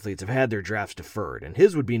of athletes have had their drafts deferred, and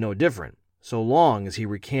his would be no different, so long as he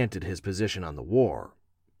recanted his position on the war.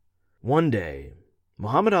 One day,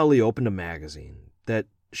 Muhammad Ali opened a magazine that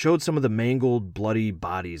showed some of the mangled, bloody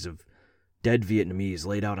bodies of dead Vietnamese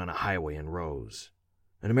laid out on a highway in rows.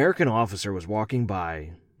 An American officer was walking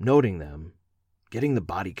by, noting them, getting the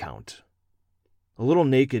body count. A little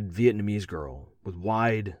naked Vietnamese girl with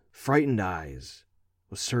wide, frightened eyes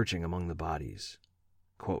was searching among the bodies.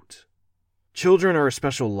 Quote, "Children are a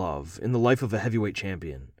special love in the life of a heavyweight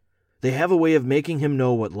champion. They have a way of making him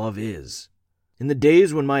know what love is. In the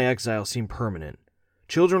days when my exile seemed permanent,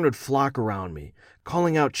 children would flock around me,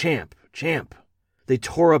 calling out, 'Champ, champ.' They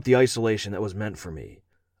tore up the isolation that was meant for me.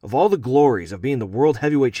 Of all the glories of being the world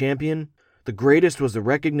heavyweight champion, the greatest was the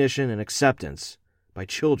recognition and acceptance by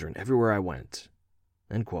children everywhere I went."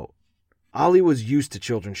 End quote. Ali was used to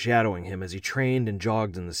children shadowing him as he trained and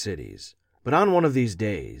jogged in the cities. But on one of these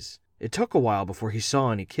days, it took a while before he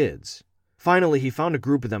saw any kids. Finally, he found a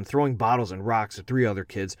group of them throwing bottles and rocks at 3 other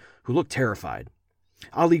kids who looked terrified.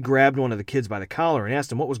 Ali grabbed one of the kids by the collar and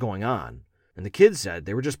asked him what was going on, and the kids said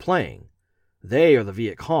they were just playing. They are the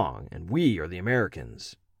Viet Cong, and we are the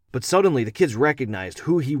Americans. But suddenly, the kids recognized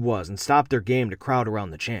who he was and stopped their game to crowd around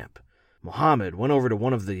the champ. Muhammad went over to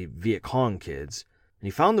one of the Viet Cong kids, and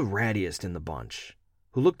he found the rattiest in the bunch,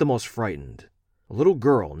 who looked the most frightened, a little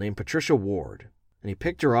girl named Patricia Ward, and he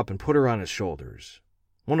picked her up and put her on his shoulders.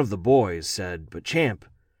 One of the boys said, "But champ,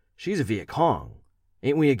 she's a Viet Cong.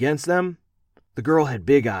 Ain't we against them?" The girl had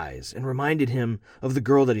big eyes and reminded him of the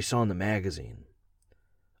girl that he saw in the magazine.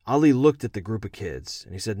 Ali looked at the group of kids,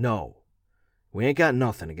 and he said, "No, we ain't got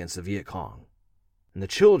nothing against the Viet Cong." And the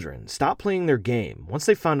children stopped playing their game once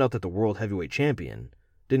they found out that the world heavyweight champion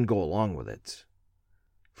didn't go along with it.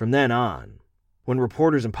 From then on, when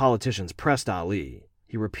reporters and politicians pressed Ali,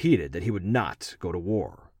 he repeated that he would not go to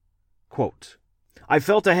war. Quote, I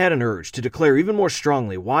felt I had an urge to declare even more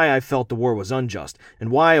strongly why I felt the war was unjust and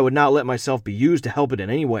why I would not let myself be used to help it in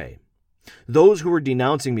any way. Those who were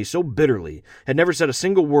denouncing me so bitterly had never said a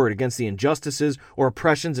single word against the injustices or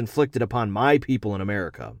oppressions inflicted upon my people in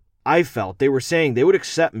America. I felt they were saying they would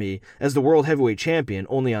accept me as the world heavyweight champion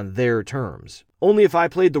only on their terms. Only if I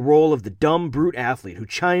played the role of the dumb brute athlete who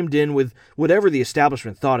chimed in with whatever the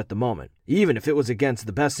establishment thought at the moment, even if it was against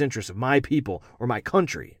the best interests of my people or my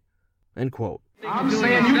country. End quote. I'm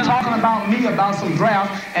saying you talking about me about some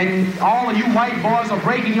draft, and all of you white boys are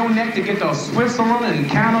breaking your neck to get to Switzerland and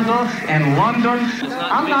Canada and London.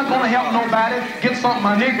 I'm not going to help nobody get something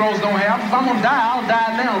my Negroes don't have. If I'm going to die, I'll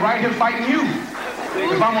die now, right here fighting you.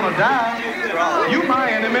 If I'm going to die, you my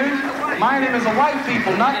enemy. My enemy is the white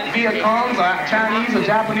people, not Viet Congs or Chinese or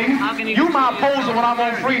Japanese. You my opposer when I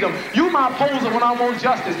want freedom. You my opposer when I want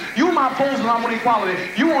justice. You my opposer when I want equality.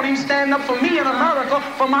 You won't even stand up for me in America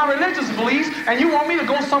for my religious beliefs, and you want me to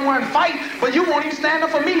go somewhere and fight, but you won't even stand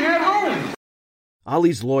up for me here at home.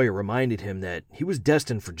 Ali's lawyer reminded him that he was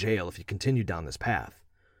destined for jail if he continued down this path.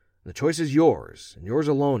 The choice is yours, and yours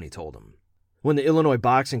alone, he told him. When the Illinois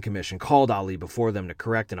Boxing Commission called Ali before them to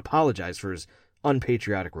correct and apologize for his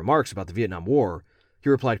unpatriotic remarks about the Vietnam War, he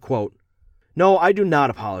replied, quote, No, I do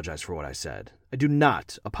not apologize for what I said. I do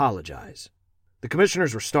not apologize. The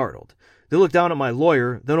commissioners were startled. They looked down at my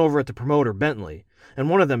lawyer, then over at the promoter, Bentley, and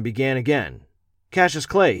one of them began again. Cassius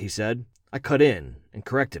Clay, he said. I cut in and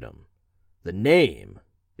corrected him. The name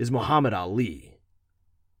is Muhammad Ali.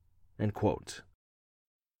 End quote.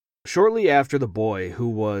 Shortly after the boy, who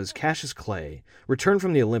was Cassius Clay, returned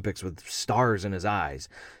from the Olympics with stars in his eyes,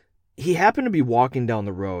 he happened to be walking down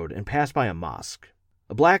the road and passed by a mosque.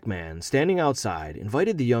 A black man, standing outside,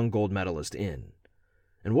 invited the young gold medalist in.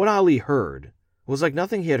 And what Ali heard was like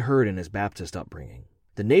nothing he had heard in his Baptist upbringing.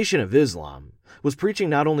 The Nation of Islam was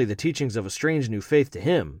preaching not only the teachings of a strange new faith to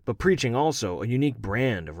him, but preaching also a unique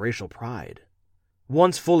brand of racial pride.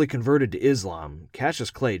 Once fully converted to Islam,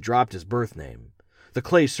 Cassius Clay dropped his birth name. The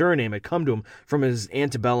Clay surname had come to him from his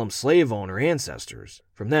antebellum slave owner ancestors.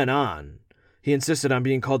 From then on, he insisted on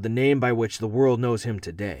being called the name by which the world knows him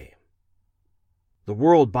today. The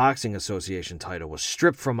World Boxing Association title was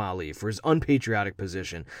stripped from Ali for his unpatriotic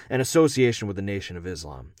position and association with the Nation of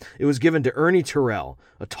Islam. It was given to Ernie Terrell,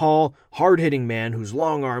 a tall, hard-hitting man whose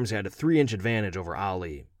long arms had a 3-inch advantage over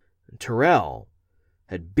Ali. And Terrell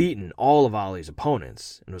had beaten all of Ali's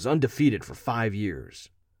opponents and was undefeated for 5 years.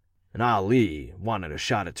 And Ali wanted a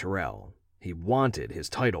shot at Terrell. He wanted his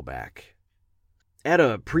title back. At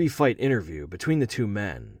a pre-fight interview between the two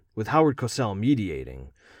men, with Howard Cosell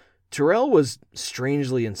mediating, Terrell was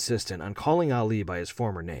strangely insistent on calling Ali by his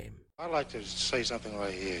former name. I'd like to say something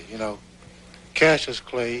right here. You know, Cassius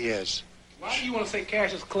Clay, yes. Why do you want to say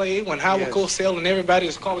Cassius Clay when Howard Cosell and everybody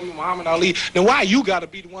is calling you Muhammad Ali? Then why you got to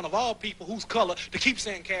be the one of all people whose color to keep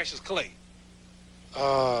saying Cassius Clay?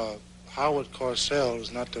 Howard Cosell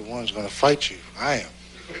is not the one who's going to fight you. I am.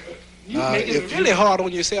 You're making it really hard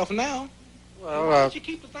on yourself now. Well, why don't you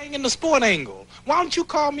keep the thing in the sport angle? Why don't you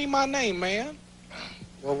call me my name, man?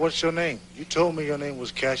 Well, what's your name? You told me your name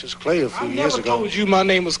was Cassius Clay a few years ago. I never told you my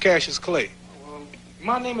name was Cassius Clay.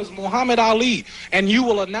 My name is Muhammad Ali, and you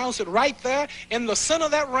will announce it right there in the center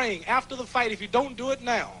of that ring after the fight if you don't do it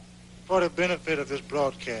now. For the benefit of this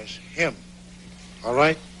broadcast, him. All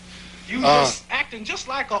right? You just acting just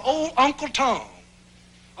like an old Uncle Tom.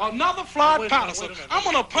 Another Floyd Patterson. I'm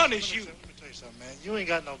going to punish you. Let me tell you something, man. You ain't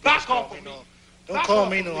got no back off of me. Don't call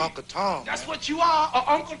me no Uncle Tom. That's what you are,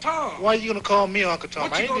 Uncle Tom. Why are you going to call me Uncle Tom?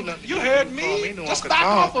 I ain't do nothing. You heard me. Just back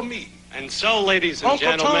off of me. And so, ladies and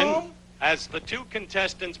gentlemen, as the two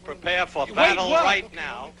contestants prepare for battle right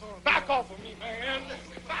now, back off of me, man.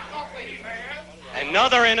 Back off of me, man.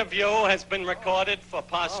 Another interview has been recorded for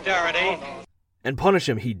posterity. And punish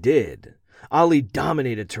him he did. Ali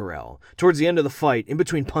dominated Terrell. Towards the end of the fight, in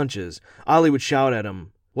between punches, Ali would shout at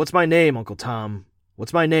him, "What's my name, Uncle Tom?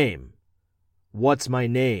 What's my name? What's my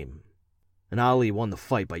name?" And Ali won the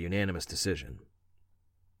fight by unanimous decision.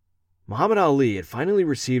 Muhammad Ali had finally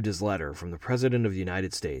received his letter from the President of the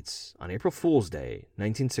United States on April Fool's Day,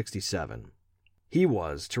 1967. He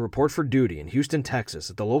was to report for duty in Houston, Texas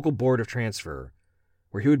at the local board of transfer,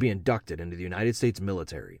 where he would be inducted into the United States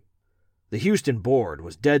military. The Houston board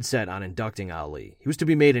was dead set on inducting Ali. He was to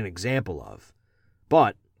be made an example of.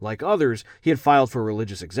 But, like others, he had filed for a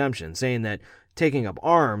religious exemption, saying that taking up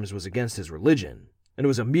arms was against his religion, and it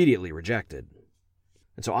was immediately rejected.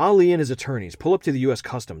 And so Ali and his attorneys pull up to the U.S.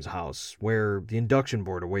 Customs House, where the induction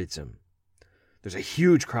board awaits him. There's a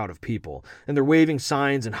huge crowd of people, and they're waving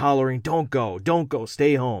signs and hollering, "Don't go,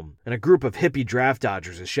 stay home." And a group of hippie draft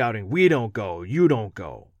dodgers is shouting, "We don't go, you don't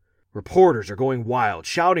go." Reporters are going wild,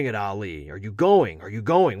 shouting at Ali, "Are you going? Are you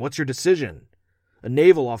going? What's your decision?" A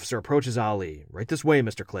naval officer approaches Ali. "Right this way,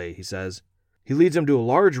 Mr. Clay," he says. He leads him to a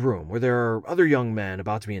large room where there are other young men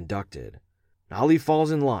about to be inducted. Ali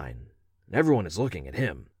falls in line, and everyone is looking at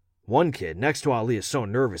him. One kid next to Ali is so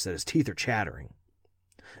nervous that his teeth are chattering.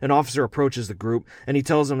 An officer approaches the group, and he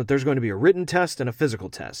tells them that there's going to be a written test and a physical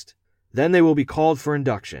test. Then they will be called for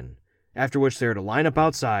induction, after which they are to line up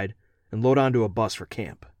outside and load onto a bus for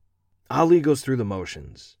camp. Ali goes through the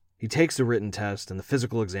motions. He takes the written test and the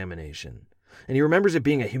physical examination, and he remembers it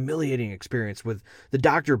being a humiliating experience with the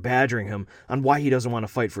doctor badgering him on why he doesn't want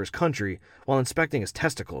to fight for his country while inspecting his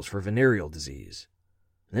testicles for venereal disease.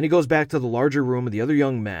 And then he goes back to the larger room with the other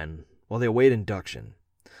young men while they await induction,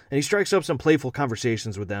 and he strikes up some playful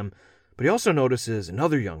conversations with them, but he also notices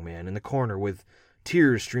another young man in the corner with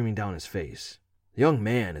tears streaming down his face. The young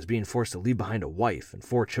man is being forced to leave behind a wife and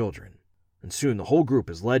 4 children, and soon the whole group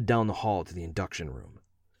is led down the hall to the induction room.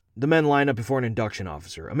 The men line up before an induction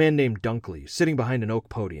officer, a man named Dunkley, sitting behind an oak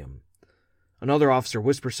podium. Another officer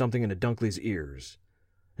whispers something into Dunkley's ears,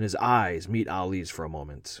 and his eyes meet Ali's for a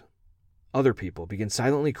moment. Other people begin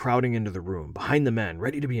silently crowding into the room, behind the men,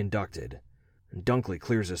 ready to be inducted, and Dunkley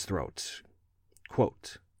clears his throat.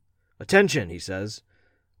 Quote, "Attention," he says.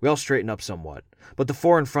 We all straighten up somewhat, but the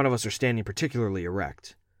 4 in front of us are standing particularly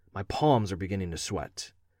erect. My palms are beginning to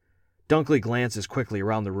sweat. Dunkley glances quickly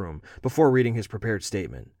around the room before reading his prepared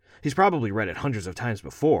statement. He's probably read it hundreds of times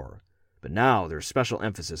before, but now there's special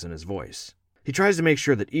emphasis in his voice. He tries to make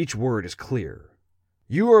sure that each word is clear.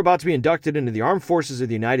 "You are about to be inducted into the Armed Forces of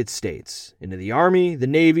the United States, into the Army, the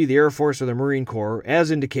Navy, the Air Force, or the Marine Corps,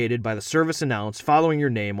 as indicated by the service announced following your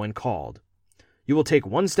name when called. You will take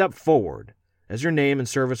 1 step forward, as your name and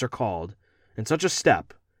service are called, and such a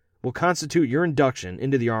step will constitute your induction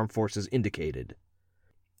into the Armed Forces indicated."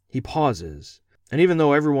 He pauses, and even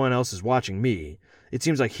though everyone else is watching me, it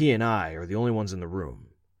seems like he and I are the only ones in the room.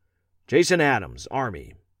 "Jason Adams,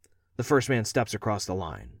 Army." The first man steps across the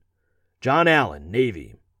line. "John Allen,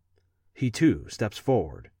 Navy." He too steps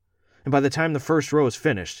forward, and by the time the first row is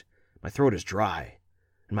finished, my throat is dry,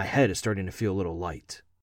 and my head is starting to feel a little light.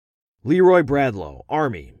 "Leroy Bradlow,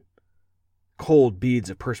 Army." Cold beads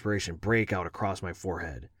of perspiration break out across my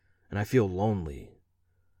forehead, and I feel lonely.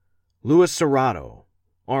 "Louis Serrato,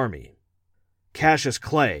 Army." "Cassius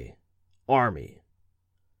Clay, Army."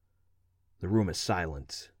 The room is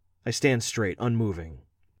silent. I stand straight, unmoving.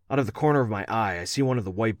 Out of the corner of my eye, I see one of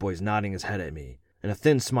the white boys nodding his head at me, and a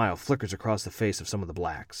thin smile flickers across the face of some of the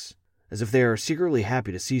blacks, as if they are secretly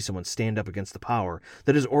happy to see someone stand up against the power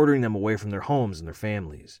that is ordering them away from their homes and their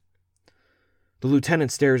families. The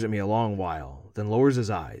lieutenant stares at me a long while, then lowers his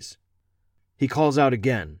eyes. He calls out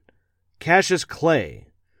again, "Cassius Clay,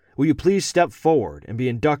 will you please step forward and be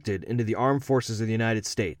inducted into the Armed Forces of the United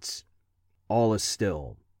States?" All is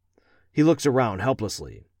still. He looks around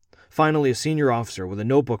helplessly. Finally, a senior officer with a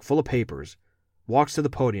notebook full of papers walks to the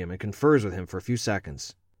podium and confers with him for a few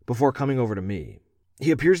seconds before coming over to me.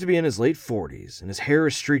 He appears to be in his late 40s, and his hair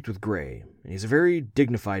is streaked with gray, and he has a very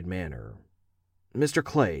dignified manner. "Mr.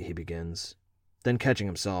 Clay," he begins, then catching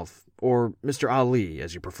himself, "or Mr. Ali,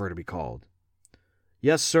 as you prefer to be called."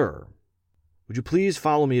 "Yes, sir. Would you please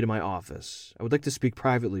follow me to my office? I would like to speak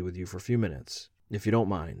privately with you for a few minutes, if you don't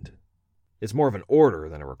mind." It's more of an order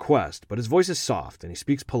than a request, but his voice is soft and he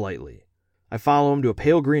speaks politely. I follow him to a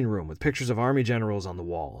pale green room with pictures of Army generals on the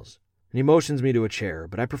walls, and he motions me to a chair,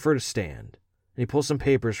 but I prefer to stand, and he pulls some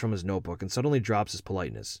papers from his notebook and suddenly drops his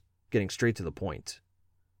politeness, getting straight to the point.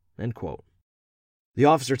 End quote. The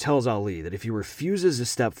officer tells Ali that if he refuses to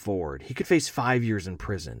step forward, he could face 5 years in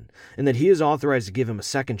prison, and that he is authorized to give him a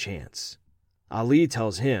second chance. Ali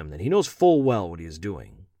tells him that he knows full well what he is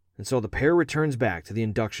doing, and so the pair returns back to the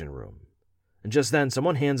induction room. And just then,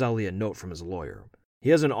 someone hands Ali a note from his lawyer.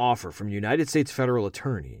 He has an offer from a United States federal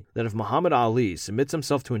attorney that if Muhammad Ali submits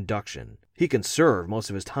himself to induction, he can serve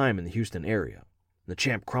most of his time in the Houston area. The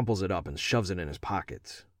champ crumples it up and shoves it in his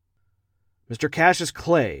pocket. "Mr. Cassius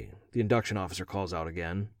Clay," the induction officer calls out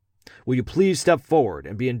again, "will you please step forward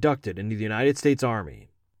and be inducted into the United States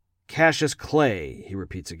Army?" "Cassius Clay," he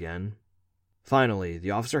repeats again. Finally,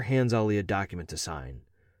 the officer hands Ali a document to sign,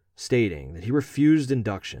 stating that he refused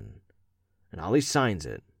induction, and Ali signs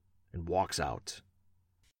it and walks out.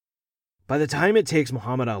 By the time it takes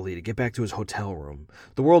Muhammad Ali to get back to his hotel room,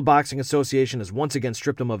 the World Boxing Association has once again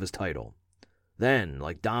stripped him of his title. Then,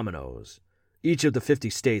 like dominoes, each of the 50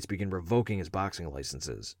 states begin revoking his boxing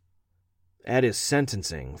licenses. At his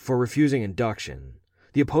sentencing for refusing induction,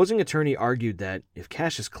 The opposing attorney argued that if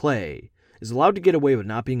Cassius Clay is allowed to get away with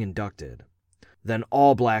not being inducted, then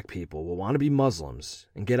all black people will want to be Muslims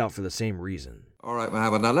and get out for the same reason. All right,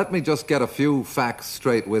 Muhammad, now let me just get a few facts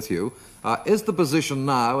straight with you. Is the position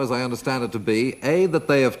now, as I understand it to be, A, that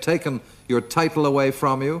they have taken your title away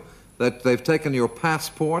from you, that they've taken your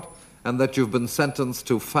passport, and that you've been sentenced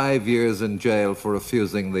to 5 years in jail for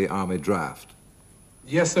refusing the Army draft?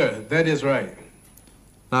 Yes, sir, that is right.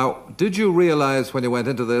 Now, did you realize when you went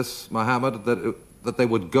into this, Muhammad, that they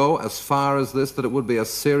would go as far as this, that it would be as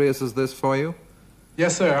serious as this for you?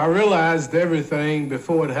 Yes, sir. I realized everything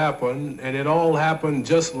before it happened, and it all happened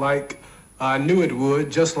just like I knew it would,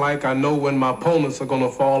 just like I know when my opponents are going to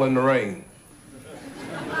fall in the rain.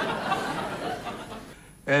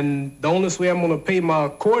 And the only way I'm going to pay my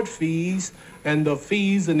court fees and the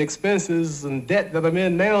fees and expenses and debt that I'm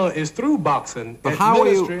in now is through boxing. But how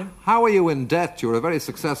are you in debt? You're a very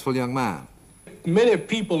successful young man. Many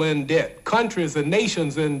people in debt, countries and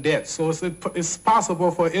nations in debt, so it's possible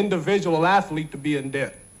for an individual athlete to be in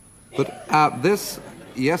debt. But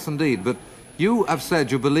yes, indeed, but you have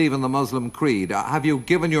said you believe in the Muslim creed. Have you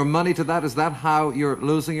given your money to that? Is that how you're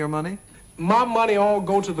losing your money? My money all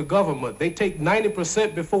go to the government. They take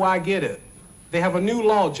 90% before I get it. They have a new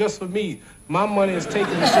law just for me. My money is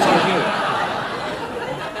taken before I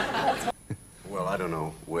get it. Well, I don't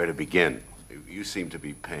know where to begin. You seem to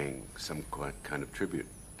be paying some kind of tribute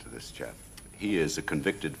to this chap. He is a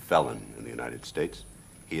convicted felon in the United States.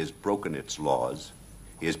 He has broken its laws.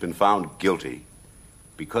 He has been found guilty.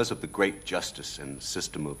 Because of the great justice and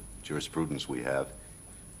system of jurisprudence we have,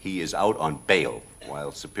 he is out on bail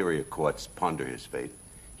while superior courts ponder his fate.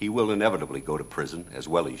 He will inevitably go to prison, as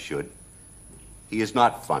well he should. He is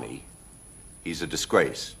not funny. He's a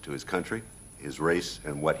disgrace to his country, his race,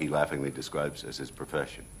 and what he laughingly describes as his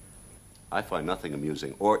profession. I find nothing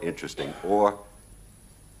amusing or interesting or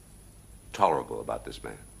tolerable about this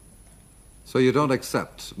man. So you don't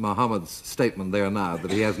accept Muhammad's statement there now that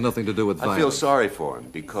he has nothing to do with violence? I feel sorry for him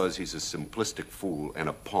because he's a simplistic fool and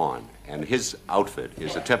a pawn, and his outfit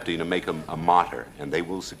is attempting to make him a martyr, and they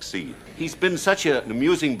will succeed. He's been such an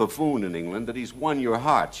amusing buffoon in England that he's won your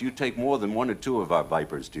hearts. You take more than one or two of our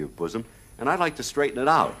vipers to your bosom, and I'd like to straighten it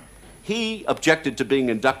out. He objected to being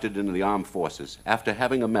inducted into the armed forces after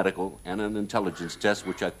having a medical and an intelligence test,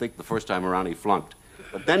 which I think the first time around he flunked.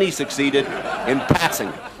 But then he succeeded in passing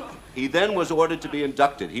it. He then was ordered to be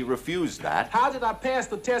inducted. He refused that. How did I pass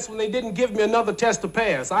the test when they didn't give me another test to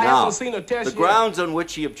pass? I haven't seen a test yet. The grounds on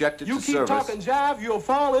which he objected to service... You keep talking jive, you'll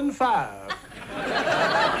fall in 5.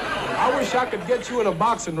 I wish I could get you in a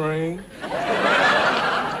boxing ring.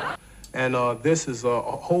 And this is a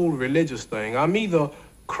whole religious thing. I'm either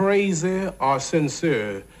crazy or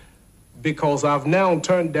sincere, because I've now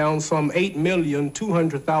turned down some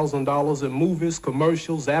 $8,200,000 in movies,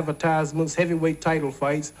 commercials, advertisements, heavyweight title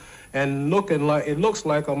fights, and it looks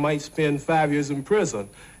like I might spend 5 years in prison.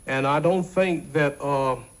 And I don't think that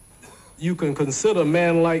you can consider a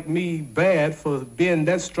man like me bad for being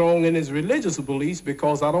that strong in his religious beliefs,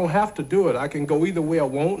 because I don't have to do it. I can go either way I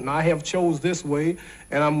want, and I have chose this way,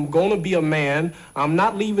 and I'm going to be a man. I'm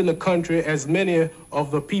not leaving the country as many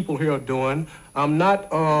of the people here are doing. I'm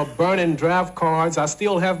not burning draft cards. I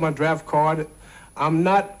still have my draft card. I'm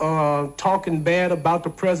not talking bad about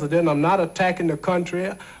the president. I'm not attacking the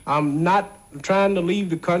country. I'm not trying to leave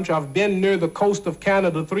the country. I've been near the coast of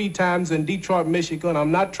Canada 3 times in Detroit, Michigan.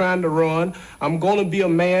 I'm not trying to run. I'm going to be a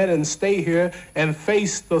man and stay here and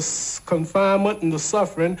face the confinement and the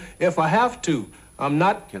suffering if I have to. I'm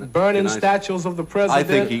not burning statues of the president. I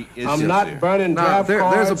think he is I'm sincere. not burning draft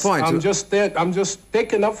cards. There's a point. I'm just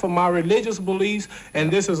sticking up for my religious beliefs,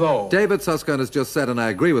 and this is all. David Susskind has just said, and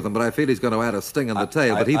I agree with him, but I feel he's going to add a sting in the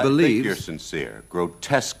tail, but he believes... I think you're sincere,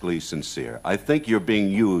 grotesquely sincere. I think you're being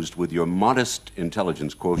used with your modest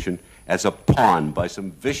intelligence quotient as a pawn by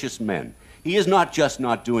some vicious men. He is not just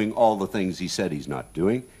not doing all the things he said he's not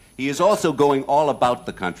doing. He is also going all about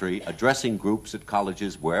the country, addressing groups at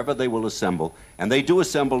colleges, wherever they will assemble, and they do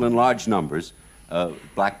assemble in large numbers,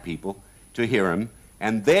 black people, to hear him,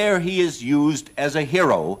 and there he is used as a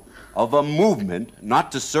hero of a movement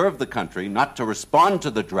not to serve the country, not to respond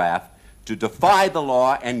to the draft, to defy the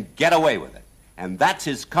law and get away with it. And that's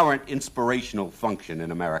his current inspirational function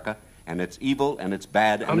in America. And it's evil, and it's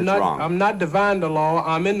bad, and it's wrong. I'm not defying the law.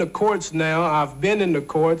 I'm in the courts now. I've been in the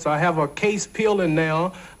courts. I have a case peeling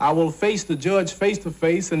now. I will face the judge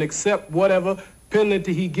face-to-face and accept whatever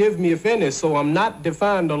penalty he gives me, if any. So I'm not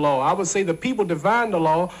defying the law. I would say the people defying the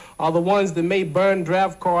law are the ones that may burn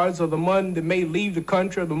draft cards, or the ones that may leave the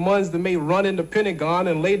country, or the ones that may run in the Pentagon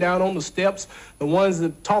and lay down on the steps, the ones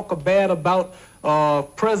that talk bad about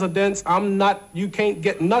presidents. You can't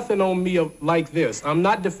get nothing on me like this. I'm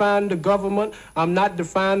not defying the government. I'm not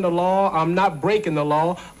defying the law. I'm not breaking the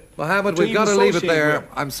law. Mohammed, we've got to leave it there.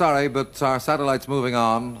 I'm sorry, but our satellite's moving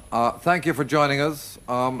on. Thank you for joining us.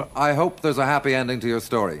 I hope there's a happy ending to your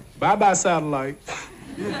story. Bye-bye, satellite.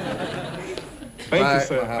 Thank you,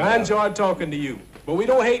 sir. Mohammed. I enjoyed talking to you. But we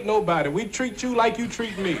don't hate nobody. We treat you like you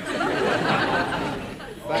treat me.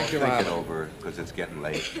 Thank you, Think Mohammed. it over, because it's getting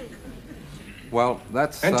late. Well,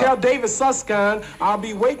 that's... And tell David Susskind I'll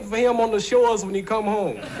be waiting for him on the shores when he come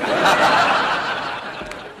home.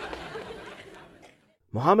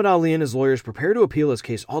 Muhammad Ali and his lawyers prepare to appeal his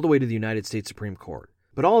case all the way to the United States Supreme Court.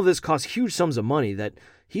 But all of this costs huge sums of money that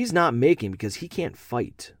he's not making because he can't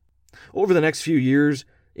fight. Over the next few years,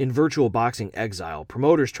 in virtual boxing exile,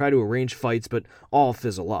 promoters try to arrange fights but all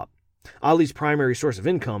fizzle up. Ali's primary source of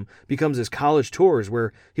income becomes his college tours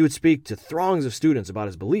where he would speak to throngs of students about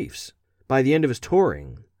his beliefs. By the end of his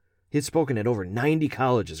touring, he had spoken at over 90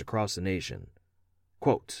 colleges across the nation.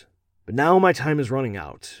 Quote, "But now my time is running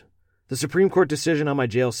out. The Supreme Court decision on my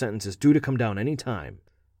jail sentence is due to come down any time.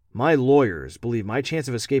 My lawyers believe my chance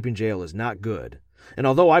of escaping jail is not good, and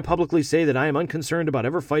although I publicly say that I am unconcerned about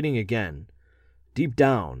ever fighting again, deep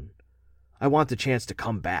down, I want the chance to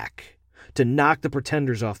come back, to knock the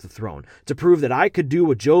pretenders off the throne, to prove that I could do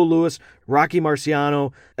what Joe Louis, Rocky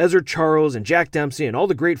Marciano, Ezra Charles, and Jack Dempsey and all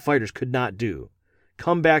the great fighters could not do.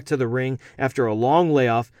 Come back to the ring after a long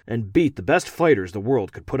layoff and beat the best fighters the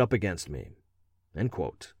world could put up against me." End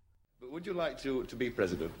quote. But would you like to be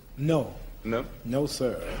president? No. No? No,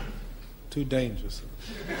 sir. Too dangerous.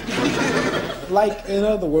 Like, in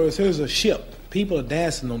other words, here's a ship. People are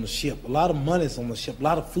dancing on the ship. A lot of money's on the ship. A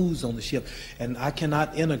lot of food's on the ship. And I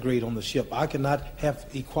cannot integrate on the ship. I cannot have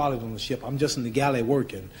equality on the ship. I'm just in the galley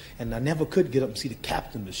working. And I never could get up and see the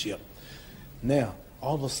captain of the ship. Now,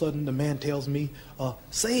 all of a sudden, the man tells me,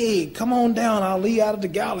 say, come on down, Ali, out of the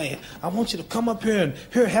galley. I want you to come up here and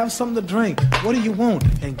have something to drink. What do you want?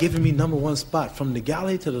 And giving me number one spot. From the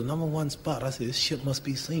galley to the number one spot. I said, this ship must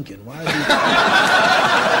be sinking. Why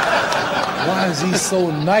is he so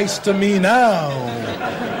nice to me now?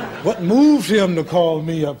 What moved him to call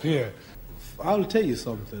me up here? I'll tell you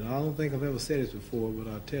something. I don't think I've ever said this before,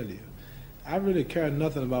 but I'll tell you. I really care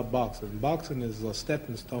nothing about boxing. Boxing is a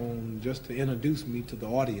stepping stone just to introduce me to the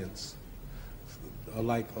audience.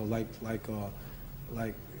 Like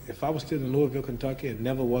if I was still in Louisville, Kentucky, and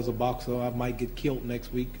never was a boxer, I might get killed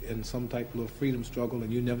next week in some type of freedom struggle,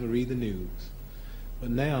 and you never read the news. But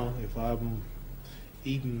now, if I'm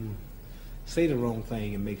even say the wrong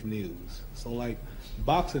thing, it makes news. So like,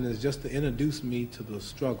 boxing is just to introduce me to the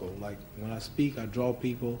struggle. Like when I speak, I draw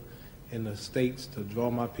people in the States to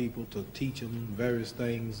draw my people, to teach them various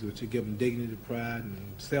things which will give them dignity, pride, and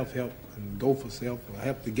self-help, and go for self,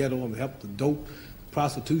 help the ghetto, and help the dope,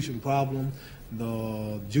 prostitution problem,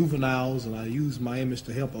 the juveniles, and I use my image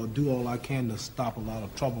to help or do all I can to stop a lot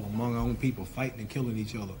of trouble among our own people, fighting and killing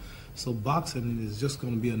each other. So boxing is just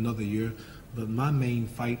going to be another year, but my main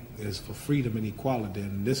fight is for freedom and equality,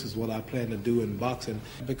 and this is what I plan to do in boxing.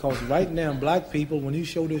 Because right now, black people, when you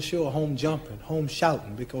show this show, are home jumping, home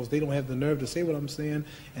shouting, because they don't have the nerve to say what I'm saying,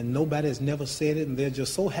 and nobody has never said it, and they're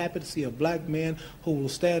just so happy to see a black man who will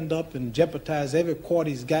stand up and jeopardize every court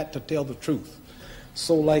he's got to tell the truth.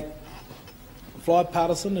 So like Floyd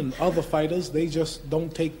Patterson and other fighters, they just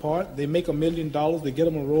don't take part. They make $1 million, they get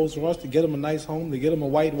them a Rolls Royce, they get them a nice home, they get them a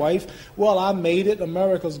white wife. Well, I made it,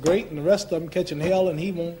 America's great, and the rest of them catching hell, and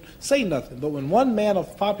he won't say nothing. But when one man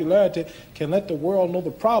of popularity can let the world know the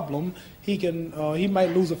problem, he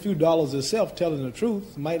might lose a few dollars himself telling the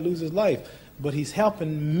truth, might lose his life. But he's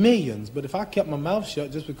helping millions. But if I kept my mouth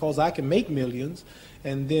shut just because I can make millions,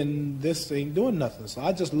 and then this ain't doing nothing. So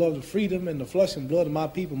I just love the freedom and the flesh and blood of my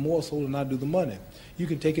people more so than I do the money. You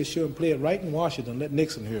can take it sure and play it right in Washington, let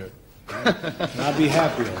Nixon hear it. Right? And I'll be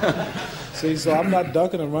happier. See, so I'm not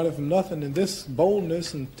ducking and running from nothing, and this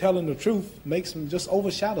boldness and telling the truth makes them just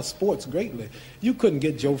overshadow sports greatly. You couldn't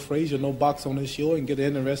get Joe Frazier no box on this show and get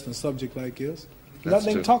an interesting subject like this.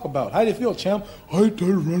 Nothing to talk about. How do you feel, champ? I hate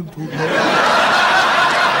to run for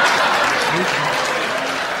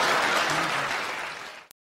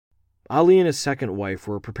Ali and his second wife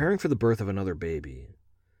were preparing for the birth of another baby,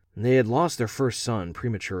 and they had lost their first son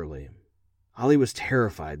prematurely. Ali was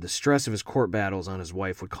terrified the stress of his court battles on his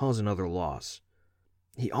wife would cause another loss.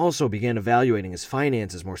 He also began evaluating his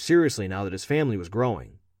finances more seriously now that his family was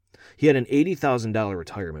growing. He had an $80,000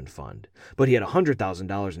 retirement fund, but he had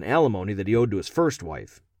 $100,000 in alimony that he owed to his first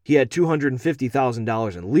wife. He had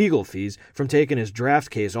 $250,000 in legal fees from taking his draft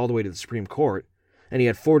case all the way to the Supreme Court, and he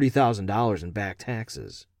had $40,000 in back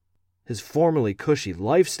taxes. His formerly cushy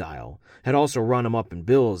lifestyle had also run him up in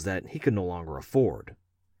bills that he could no longer afford.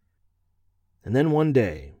 And then one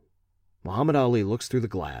day, Muhammad Ali looks through the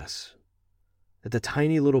glass at the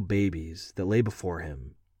tiny little babies that lay before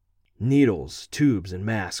him. Needles, tubes, and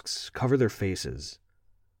masks cover their faces,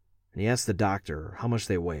 and he asks the doctor how much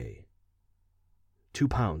they weigh. 2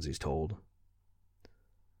 pounds, he's told.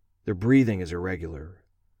 Their breathing is irregular.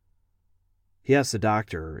 He asks the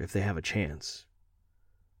doctor if they have a chance.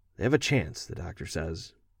 They have a chance, the doctor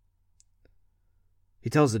says.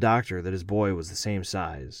 He tells the doctor that his boy was the same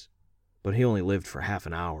size, but he only lived for half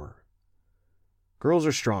an hour. Girls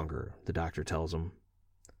are stronger, the doctor tells him.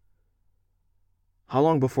 How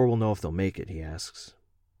long before we'll know if they'll make it, he asks.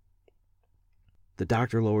 The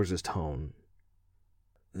doctor lowers his tone.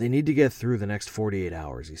 They need to get through the next 48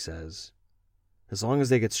 hours, he says. As long as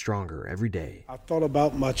they get stronger every day. I thought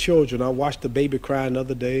about my children. I watched the baby cry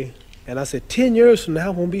another day, and I said, 10 years from now, I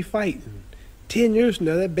won't be fighting. 10 years from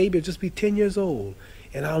now, that baby will just be 10 years old.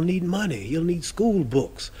 And I'll need money. He'll need school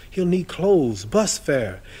books. He'll need clothes, bus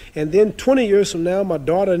fare. And then 20 years from now, my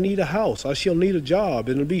daughter will need a house, or she'll need a job.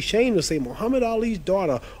 And it'll be shame to say, Muhammad Ali's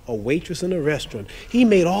daughter, a waitress in a restaurant. He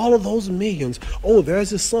made all of those millions. Oh, there's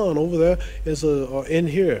his son over there in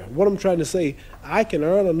here. What I'm trying to say, I can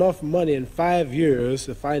earn enough money in 5 years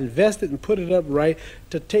if I invest it and put it up right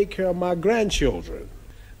to take care of my grandchildren.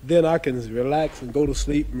 Then I can relax and go to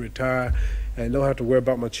sleep and retire and don't have to worry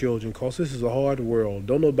about my children, because this is a hard world.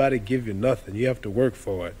 Don't nobody give you nothing. You have to work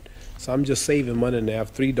for it. So I'm just saving money now. I have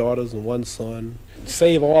 3 daughters and 1 son.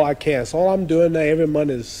 Save all I can. So all I'm doing now every month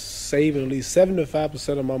is saving at least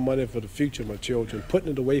 75% of my money for the future of my children,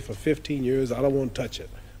 putting it away for 15 years. I don't want to touch it.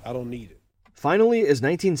 I don't need it. Finally, as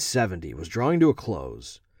 1970 was drawing to a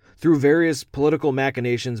close, through various political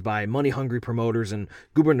machinations by money-hungry promoters and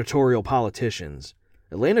gubernatorial politicians,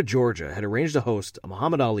 Atlanta, Georgia had arranged to host a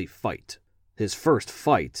Muhammad Ali fight. His first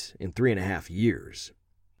fight in 3.5 years.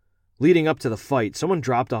 Leading up to the fight, someone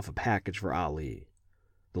dropped off a package for Ali.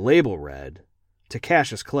 The label read, "To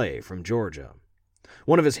Cassius Clay from Georgia."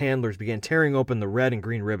 One of his handlers began tearing open the red and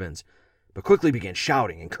green ribbons, but quickly began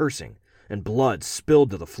shouting and cursing, and blood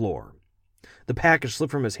spilled to the floor. The package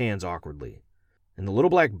slipped from his hands awkwardly, and the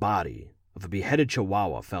little black body of a beheaded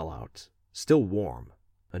chihuahua fell out, still warm.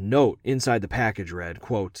 A note inside the package read,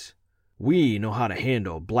 quote, "We know how to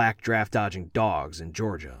handle black draft-dodging dogs in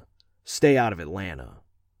Georgia. Stay out of Atlanta."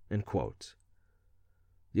 End quote.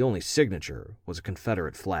 The only signature was a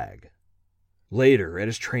Confederate flag. Later, at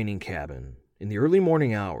his training cabin, in the early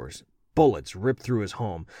morning hours, bullets ripped through his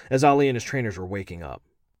home as Ali and his trainers were waking up.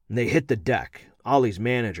 And they hit the deck. Ali's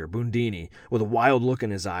manager, Bundini, with a wild look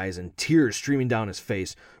in his eyes and tears streaming down his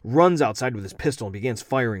face, runs outside with his pistol and begins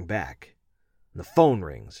firing back. And the phone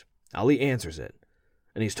rings. Ali answers it,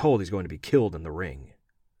 and he's told he's going to be killed in the ring.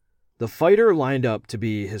 The fighter lined up to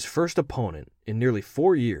be his first opponent in nearly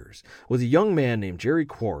 4 years was a young man named Jerry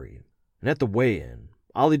Quarry, and at the weigh-in,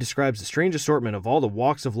 Ali describes the strange assortment of all the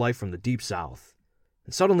walks of life from the Deep South,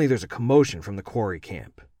 and suddenly there's a commotion from the Quarry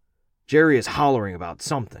camp. Jerry is hollering about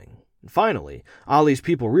something, and finally, Ali's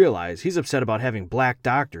people realize he's upset about having black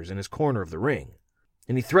doctors in his corner of the ring,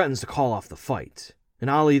 and he threatens to call off the fight, and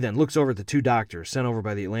Ali then looks over at the 2 doctors sent over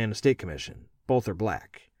by the Atlanta State Commission. Both are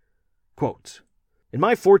black. Quote, "In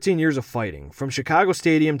my 14 years of fighting, from Chicago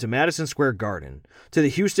Stadium to Madison Square Garden, to the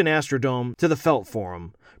Houston Astrodome, to the Felt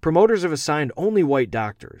Forum, promoters have assigned only white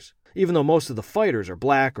doctors, even though most of the fighters are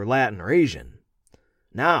black or Latin or Asian.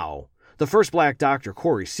 Now, the first black doctor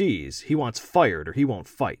Quarry sees, he wants fired or he won't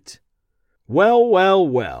fight. Well, well,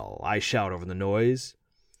 well, I shout over the noise.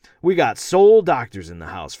 We got sole doctors in the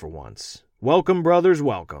house for once. Welcome, brothers,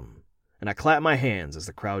 welcome." And I clap my hands as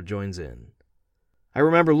the crowd joins in. I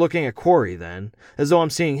remember looking at Quarry then, as though I'm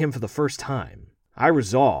seeing him for the first time. I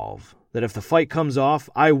resolve that if the fight comes off,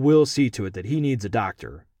 I will see to it that he needs a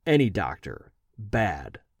doctor, any doctor,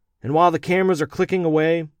 bad. And while the cameras are clicking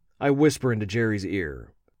away, I whisper into Jerry's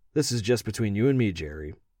ear, "This is just between you and me,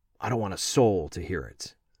 Jerry. I don't want a soul to hear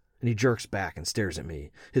it." And he jerks back and stares at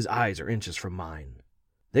me. His eyes are inches from mine.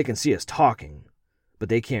 They can see us talking, but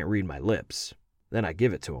they can't read my lips. Then I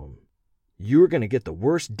give it to him. "You're going to get the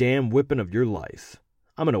worst damn whipping of your life.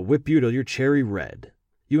 I'm going to whip you till you're cherry red.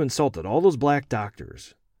 You insulted all those black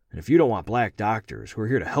doctors. And if you don't want black doctors who are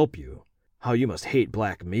here to help you, how you must hate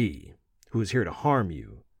black me, who is here to harm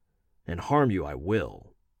you. And harm you I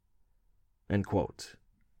will." End quote.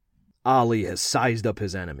 Ali has sized up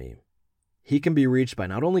his enemy. He can be reached by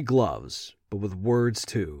not only gloves, but with words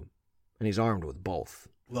too. And he's armed with both.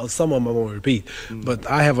 Well, some of them I won't repeat, but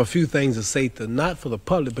I have a few things to say to, not for the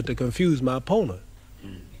public, but to confuse my opponent.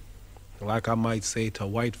 Like I might say to a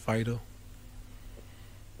white fighter,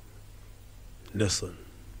 Listen,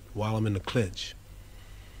 while I'm in the clinch,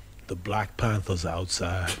 the Black Panther's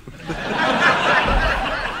outside.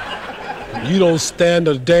 You don't stand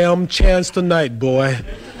a damn chance tonight, boy.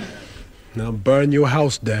 Now burn your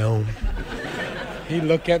house down. He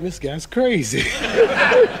looked at me, this guy's crazy.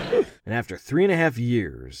 And after 3.5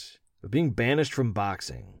 years of being banished from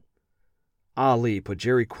boxing, Ali put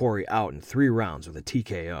Jerry Quarry out in 3 rounds with a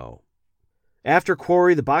TKO. After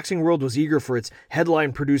Quarry, the boxing world was eager for its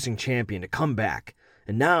headline-producing champion to come back,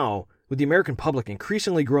 and now, with the American public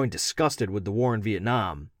increasingly growing disgusted with the war in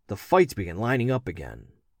Vietnam, the fights began lining up again.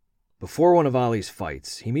 Before one of Ali's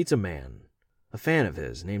fights, he meets a man, a fan of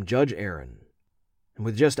his, named Judge Aaron. And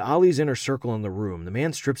with just Ali's inner circle in the room, the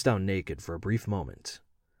man strips down naked for a brief moment.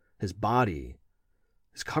 His body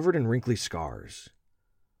is covered in wrinkly scars.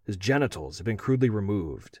 His genitals have been crudely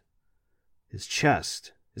removed. His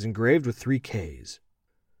chest is engraved with 3 Ks.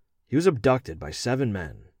 He was abducted by 7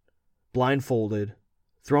 men, blindfolded,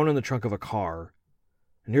 thrown in the trunk of a car,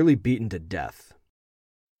 and nearly beaten to death.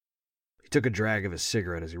 He took a drag of his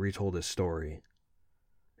cigarette as he retold his story, and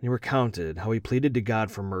he recounted how he pleaded to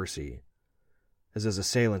God for mercy as his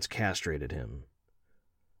assailants castrated him.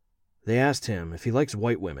 They asked him if he likes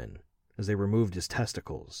white women as they removed his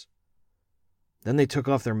testicles. Then they took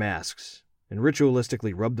off their masks and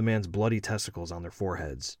ritualistically rubbed the man's bloody testicles on their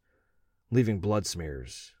foreheads, leaving blood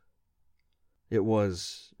smears. It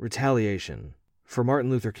was retaliation for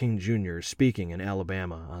Martin Luther King Jr. speaking in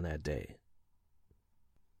Alabama on that day.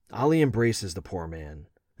 Ali embraces the poor man,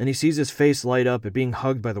 and he sees his face light up at being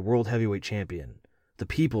hugged by the world heavyweight champion, the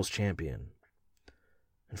people's champion.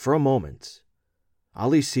 And for a moment,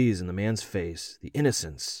 Ali sees in the man's face the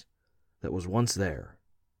innocence that was once there.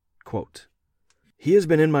 Quote, "He has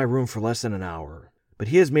been in my room for less than an hour, but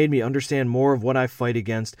he has made me understand more of what I fight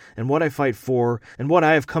against and what I fight for and what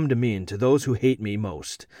I have come to mean to those who hate me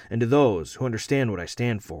most and to those who understand what I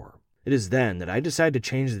stand for. It is then that I decide to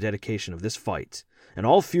change the dedication of this fight and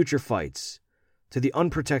all future fights to the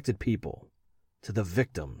unprotected people, to the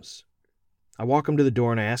victims. I walk him to the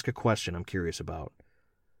door and I ask a question I'm curious about.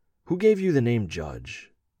 Who gave you the name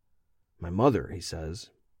Judge? My mother, he says.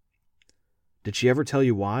 Did she ever tell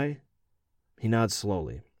you why? He nods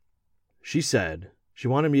slowly. She said she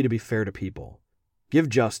wanted me to be fair to people. Give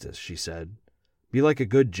justice, she said. Be like a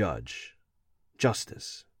good judge.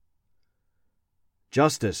 Justice.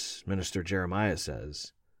 Justice, Minister Jeremiah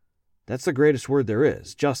says. That's the greatest word there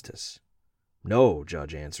is, justice. No,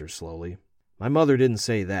 Judge answers slowly. My mother didn't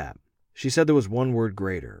say that. She said there was one word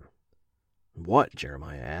greater. What?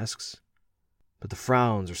 Jeremiah asks. But the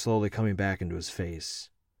frowns are slowly coming back into his face,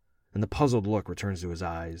 and the puzzled look returns to his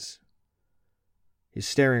eyes. He's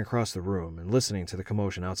staring across the room and listening to the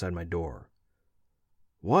commotion outside my door.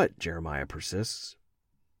 What? Jeremiah persists.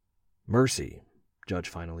 Mercy, Judge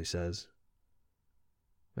finally says.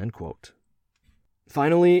 End quote.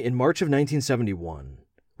 Finally, in March of 1971,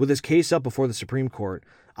 with his case up before the Supreme Court,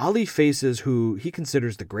 Ali faces who he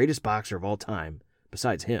considers the greatest boxer of all time,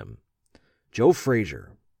 besides him, Joe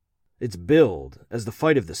Frazier. It's billed as the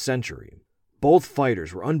fight of the century. Both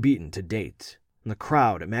fighters were unbeaten to date, and the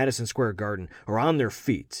crowd at Madison Square Garden are on their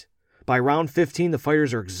feet. By round 15, the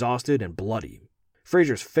fighters are exhausted and bloody.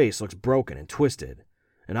 Frazier's face looks broken and twisted,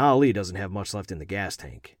 and Ali doesn't have much left in the gas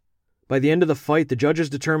tank. By the end of the fight, the judges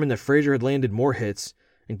determined that Frazier had landed more hits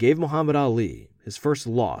and gave Muhammad Ali his first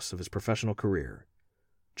loss of his professional career.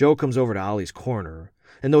 Joe comes over to Ali's corner,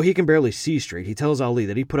 and though he can barely see straight, he tells Ali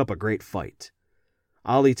that he put up a great fight.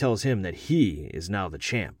 Ali tells him that he is now the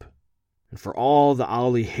champ. And for all the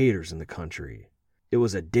Ali haters in the country, it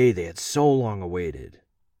was a day they had so long awaited.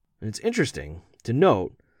 And it's interesting to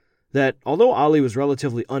note that although Ali was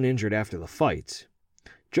relatively uninjured after the fight,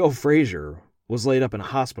 Joe Frazier was laid up in a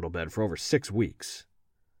hospital bed for over 6 weeks.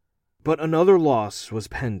 But another loss was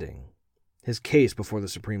pending, his case before the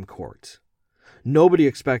Supreme Court. Nobody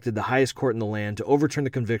expected the highest court in the land to overturn the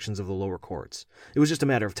convictions of the lower courts. It was just a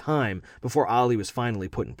matter of time before Ali was finally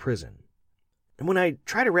put in prison. And when I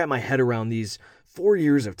try to wrap my head around these 4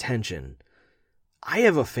 years of tension, I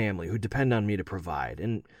have a family who depend on me to provide.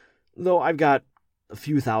 And though I've got a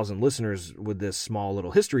few thousand listeners with this small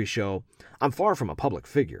little history show, I'm far from a public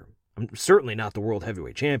figure. I'm certainly not the world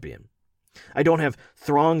heavyweight champion. I don't have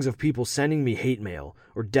throngs of people sending me hate mail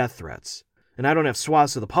or death threats. And I don't have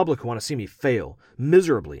swaths of the public who want to see me fail,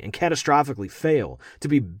 miserably and catastrophically fail, to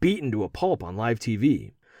be beaten to a pulp on live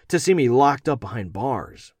TV, to see me locked up behind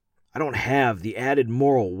bars. I don't have the added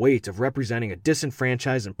moral weight of representing a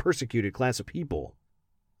disenfranchised and persecuted class of people.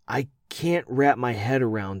 I can't wrap my head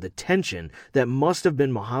around the tension that must have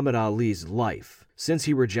been Muhammad Ali's life since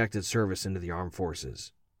he rejected service into the armed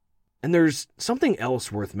forces. And there's something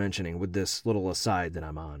else worth mentioning with this little aside that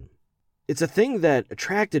I'm on. It's a thing that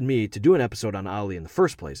attracted me to do an episode on Ali in the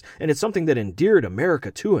first place, and it's something that endeared America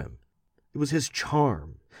to him. It was his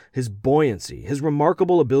charm, his buoyancy, his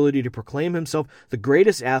remarkable ability to proclaim himself the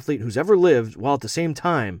greatest athlete who's ever lived, while at the same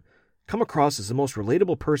time come across as the most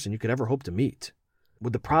relatable person you could ever hope to meet.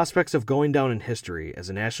 With the prospects of going down in history as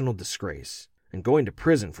a national disgrace, and going to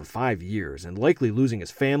prison for 5 years, and likely losing his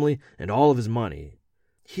family and all of his money,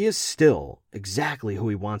 he is still exactly who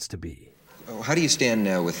he wants to be. How do you stand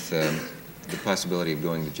now with the possibility of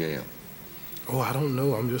going to jail? Oh, I don't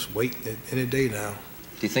know. I'm just waiting any day now.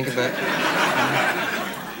 Do you think about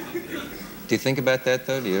that,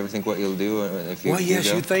 though? Do you ever think what you'll do if you Well, yes,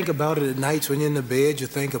 go? you think about it at nights when you're in the bed. You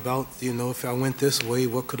think about, if I went this way,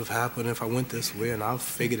 what could have happened if I went this way, and I've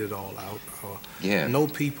figured it all out. Yeah. No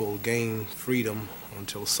people gain freedom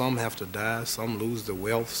until some have to die, some lose their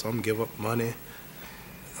wealth, some give up money.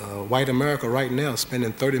 White America right now is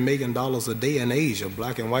spending $30 million a day in Asia.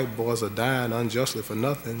 Black and white boys are dying unjustly for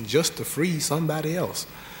nothing just to free somebody else.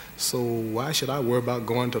 So why should I worry about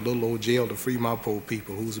going to little old jail to free my poor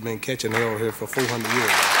people who's been catching hell here for 400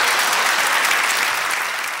 years?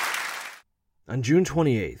 On June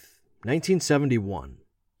 28th, 1971,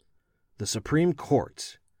 the Supreme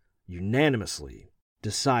Court unanimously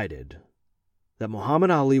decided that Muhammad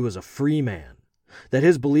Ali was a free man, that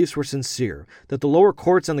his beliefs were sincere, that the lower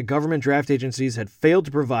courts and the government draft agencies had failed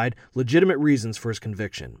to provide legitimate reasons for his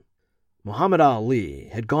conviction. Muhammad Ali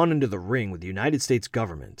had gone into the ring with the United States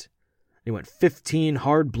government. He went 15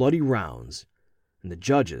 hard, bloody rounds, and the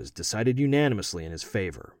judges decided unanimously in his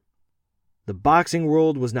favor. The boxing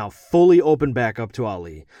world was now fully opened back up to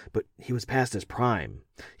Ali, but he was past his prime.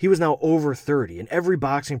 He was now over 30, and every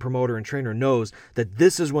boxing promoter and trainer knows that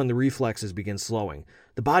this is when the reflexes begin slowing.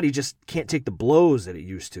 The body just can't take the blows that it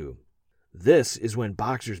used to. This is when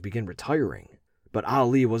boxers begin retiring. But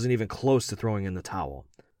Ali wasn't even close to throwing in the towel.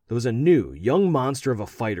 There was a new, young monster of a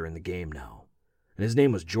fighter in the game now, and his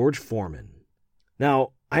name was George Foreman.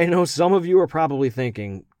 Now, I know some of you are probably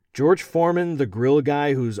thinking, George Foreman, the grill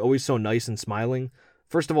guy who's always so nice and smiling?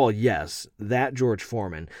 First of all, yes, that George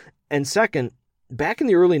Foreman. And second, back in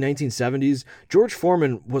the early 1970s, George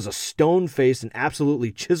Foreman was a stone-faced and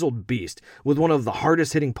absolutely chiseled beast with one of the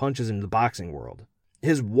hardest-hitting punches in the boxing world.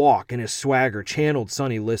 His walk and his swagger channeled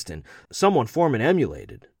Sonny Liston, someone Foreman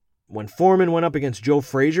emulated. When Foreman went up against Joe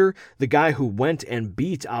Frazier, the guy who went and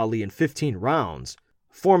beat Ali in 15 rounds,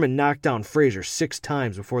 Foreman knocked down Frazier 6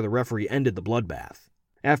 times before the referee ended the bloodbath.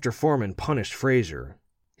 After Foreman punished Frazier,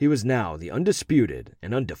 he was now the undisputed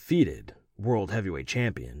and undefeated world heavyweight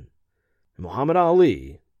champion. And Muhammad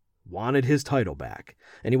Ali wanted his title back,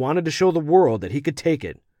 and he wanted to show the world that he could take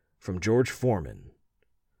it from George Foreman.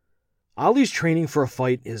 Ali's training for a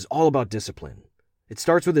fight is all about discipline. It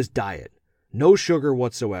starts with his diet. No sugar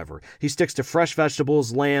whatsoever. He sticks to fresh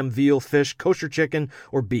vegetables, lamb, veal, fish, kosher chicken,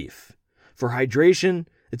 or beef. For hydration,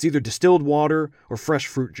 it's either distilled water or fresh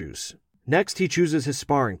fruit juice. Next, he chooses his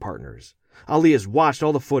sparring partners. Ali has watched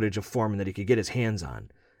all the footage of Foreman that he could get his hands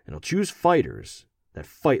on, and he'll choose fighters that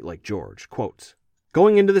fight like George. Quote,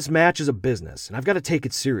 "Going into this match is a business, and I've got to take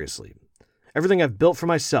it seriously. Everything I've built for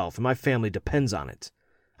myself and my family depends on it.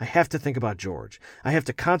 I have to think about George. I have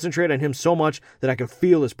to concentrate on him so much that I can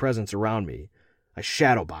feel his presence around me. I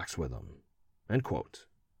shadow box with him." End quote.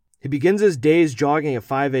 He begins his days jogging at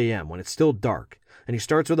 5 a.m. when it's still dark, and he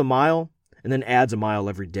starts with a mile and then adds a mile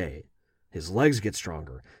every day. His legs get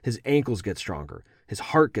stronger, his ankles get stronger, his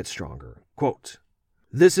heart gets stronger. Quote,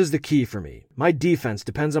 "This is the key for me. My defense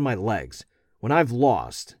depends on my legs. When I've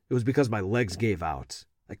lost, it was because my legs gave out.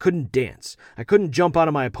 I couldn't dance. I couldn't jump out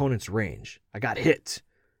of my opponent's range. I got hit.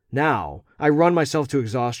 Now, I run myself to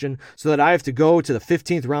exhaustion so that I have to go to the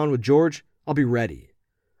 15th round with George. I'll be ready.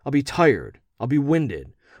 I'll be tired. I'll be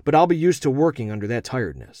winded, but I'll be used to working under that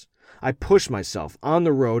tiredness. I push myself on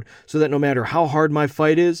the road so that no matter how hard my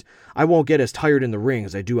fight is, I won't get as tired in the ring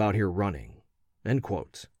as I do out here running." End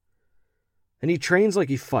quote. And he trains like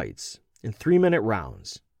he fights, in 3-minute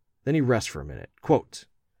rounds. Then he rests for a minute. Quote,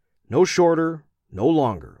 "No shorter, no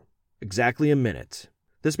longer. Exactly a minute.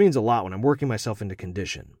 This means a lot when I'm working myself into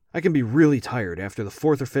condition. I can be really tired after the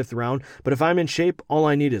 4th or 5th round, but if I'm in shape, all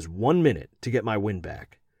I need is 1 minute to get my wind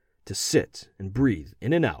back. To sit and breathe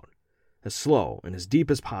in and out, as slow and as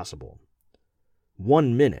deep as possible.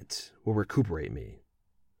 1 minute will recuperate me.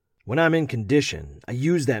 When I'm in condition, I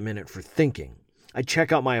use that minute for thinking. I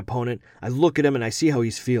check out my opponent, I look at him and I see how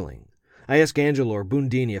he's feeling. I ask Angelo or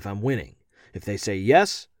Bundini if I'm winning. If they say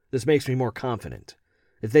yes, this makes me more confident.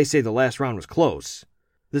 If they say the last round was close,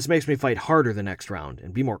 this makes me fight harder the next round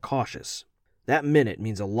and be more cautious. That minute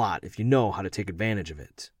means a lot if you know how to take advantage of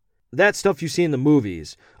it. That stuff you see in the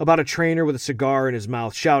movies, about a trainer with a cigar in his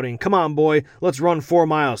mouth shouting, "Come on, boy, let's run 4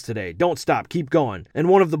 miles today. Don't stop, keep going." And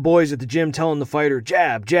one of the boys at the gym telling the fighter,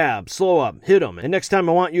 "Jab, jab, slow up, hit him, and next time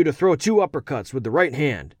I want you to throw 2 uppercuts with the right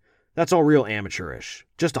hand." That's all real amateurish.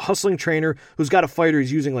 Just a hustling trainer who's got a fighter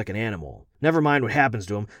he's using like an animal. Never mind what happens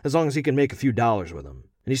to him, as long as he can make a few dollars with him.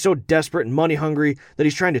 And he's so desperate and money hungry that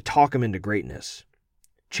he's trying to talk him into greatness.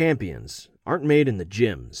 Champions aren't made in the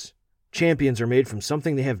gyms. Champions are made from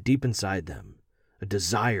something they have deep inside them. A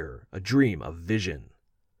desire, a dream, a vision.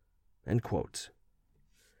 End quote.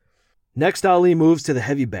 Next, Ali moves to the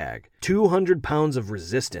heavy bag. 200 pounds of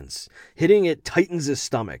resistance. Hitting it tightens his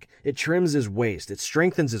stomach. It trims his waist. It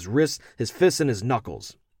strengthens his wrists, his fists, and his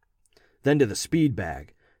knuckles. Then to the speed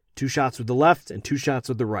bag. 2 shots with the left and 2 shots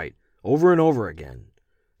with the right. Over and over again.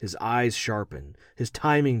 His eyes sharpen. His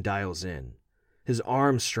timing dials in. His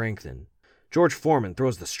arms strengthen. George Foreman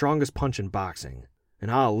throws the strongest punch in boxing,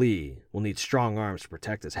 and Ali will need strong arms to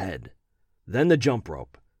protect his head. Then the jump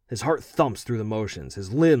rope. His heart thumps through the motions.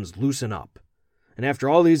 His limbs loosen up. And after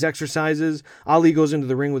all these exercises, Ali goes into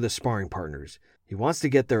the ring with his sparring partners. He wants to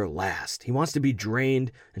get there last. He wants to be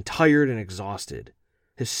drained and tired and exhausted.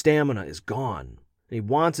 His stamina is gone, and he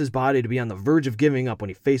wants his body to be on the verge of giving up when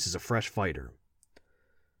he faces a fresh fighter.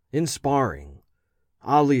 In sparring,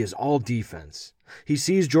 Ali is all defense. He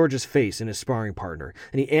sees George's face in his sparring partner,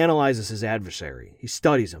 and he analyzes his adversary. He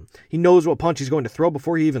studies him. He knows what punch he's going to throw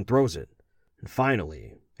before he even throws it. And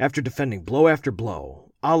finally, after defending blow after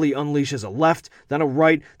blow, Ali unleashes a left, then a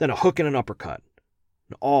right, then a hook and an uppercut.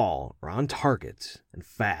 And all are on target and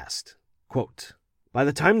fast. Quote, "By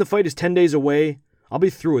the time the fight is 10 days away, I'll be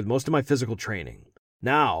through with most of my physical training.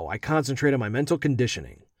 Now I concentrate on my mental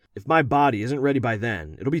conditioning. If my body isn't ready by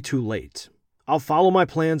then, it'll be too late. I'll follow my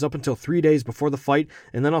plans up until 3 days before the fight,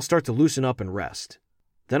 and then I'll start to loosen up and rest.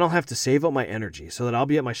 Then I'll have to save up my energy so that I'll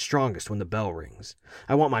be at my strongest when the bell rings.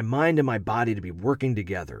 I want my mind and my body to be working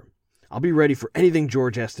together. I'll be ready for anything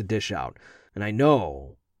George has to dish out, and I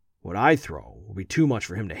know what I throw will be too much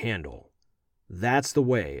for him to handle. That's the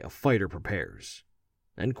way a fighter prepares."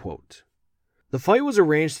 End quote. The fight was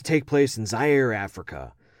arranged to take place in Zaire,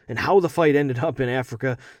 Africa, and how the fight ended up in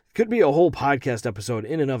Africa could be a whole podcast episode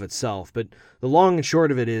in and of itself, but the long and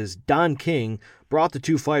short of it is Don King brought the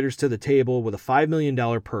 2 fighters to the table with a $5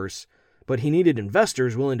 million purse, but he needed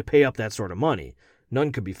investors willing to pay up that sort of money.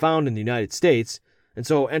 None could be found in the United States, and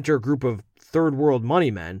so enter a group of third world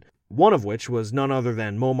money men, one of which was none other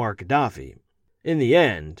than Muammar Gaddafi. In the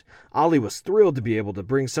end, Ali was thrilled to be able to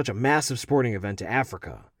bring such a massive sporting event to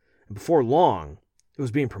Africa, and before long, it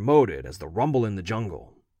was being promoted as the Rumble in the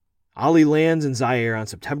Jungle. Ali lands in Zaire on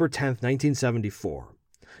September 10th, 1974,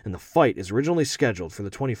 and the fight is originally scheduled for the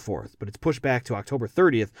 24th, but it's pushed back to October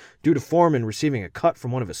 30th due to Foreman receiving a cut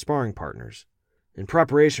from one of his sparring partners. In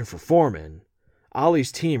preparation for Foreman,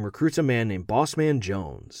 Ali's team recruits a man named Bossman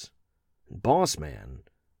Jones. And Bossman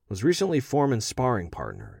was recently Foreman's sparring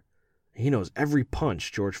partner. He knows every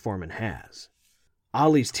punch George Foreman has.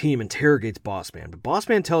 Ali's team interrogates Bossman, but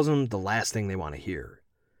Bossman tells him the last thing they want to hear.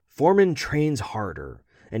 Foreman trains harder,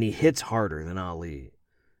 and he hits harder than Ali.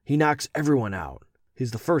 He knocks everyone out.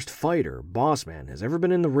 He's the first fighter Bossman has ever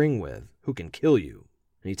been in the ring with who can kill you.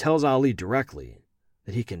 And he tells Ali directly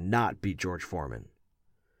that he cannot beat George Foreman.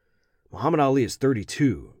 Muhammad Ali is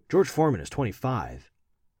 32. George Foreman is 25.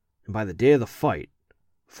 And by the day of the fight,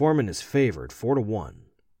 Foreman is favored 4-1.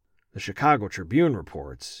 The Chicago Tribune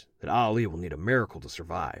reports that Ali will need a miracle to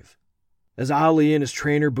survive. As Ali and his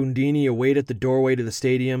trainer Bundini await at the doorway to the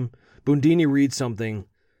stadium, Bundini reads something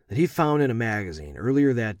that he found in a magazine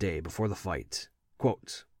earlier that day before the fight.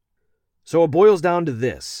 Quote, "So it boils down to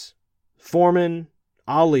this. Foreman,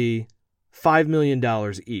 Ali, $5 million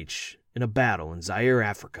each in a battle in Zaire,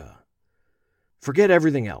 Africa. Forget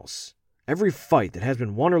everything else. Every fight that has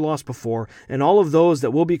been won or lost before, and all of those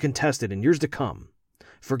that will be contested in years to come.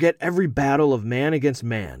 Forget every battle of man against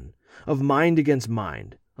man, of mind against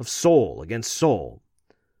mind, of soul against soul.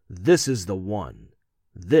 This is the one.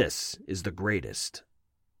 This is the greatest."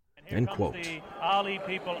 End quote. The Ali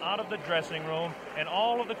people out of the dressing room, and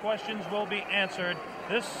all of the questions will be answered.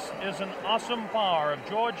 This is an awesome power of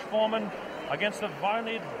George Foreman against the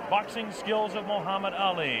violent boxing skills of Muhammad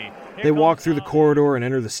Ali. They walk through the corridor and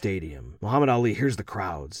enter the stadium. Muhammad Ali hears the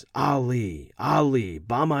crowds. Ali, Ali,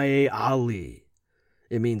 Bamaye Ali.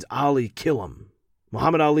 It means Ali, kill him.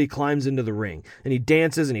 Muhammad Ali climbs into the ring, and he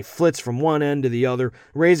dances and he flits from one end to the other,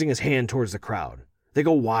 raising his hand towards the crowd. They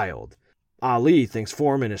go wild. Ali thinks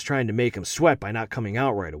Foreman is trying to make him sweat by not coming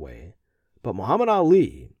out right away. But Muhammad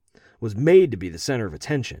Ali was made to be the center of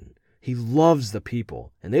attention. He loves the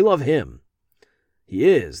people, and they love him. He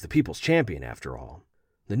is the people's champion, after all.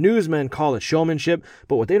 The newsmen call it showmanship,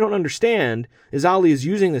 but what they don't understand is Ali is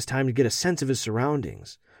using this time to get a sense of his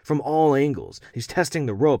surroundings. From all angles, he's testing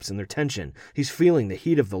the ropes and their tension. He's feeling the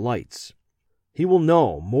heat of the lights. He will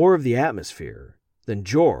know more of the atmosphere than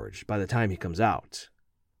George by the time he comes out.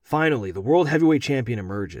 Finally, the world heavyweight champion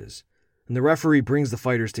emerges, and the referee brings the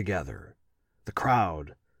fighters together. The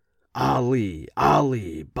crowd, Ali,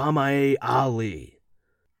 Ali, Bamae Ali.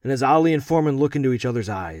 And as Ali and Foreman look into each other's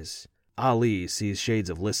eyes, Ali sees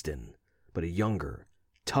shades of Liston, but a younger,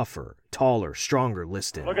 tougher, taller, stronger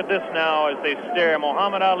Liston. Look at this now as they stare.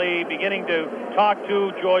 Muhammad Ali beginning to talk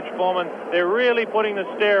to George Foreman. They're really putting the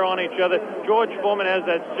stare on each other. George Foreman has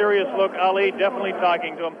that serious look. Ali definitely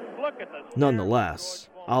talking to him. Look at this. Nonetheless,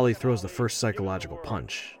 Ali throws the first psychological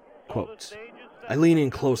punch. Quote, I lean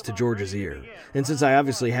in close to George's ear, and since I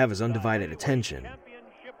obviously have his undivided attention,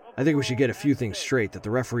 I think we should get a few things straight that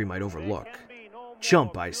the referee might overlook.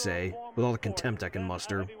 Chump, I say, with all the contempt I can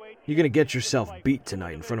muster. You're going to get yourself beat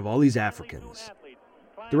tonight in front of all these Africans.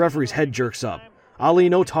 The referee's head jerks up. Ali,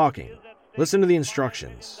 no talking. Listen to the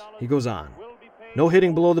instructions. He goes on. No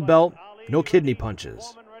hitting below the belt, no kidney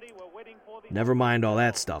punches. Never mind all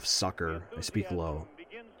that stuff, sucker. I speak low.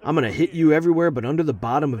 I'm going to hit you everywhere but under the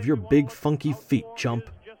bottom of your big funky feet, chump.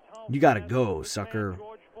 You got to go, sucker.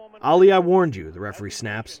 Ali, I warned you, the referee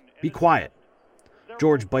snaps. Be quiet.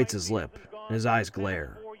 George bites his lip, and his eyes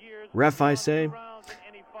glare. Ref, I say,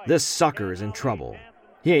 this sucker is in trouble.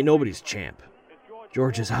 He ain't nobody's champ.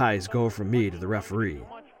 George's eyes go from me to the referee.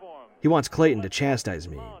 He wants Clayton to chastise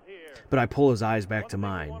me, but I pull his eyes back to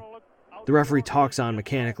mine. The referee talks on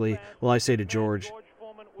mechanically while I say to George,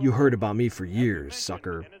 you heard about me for years,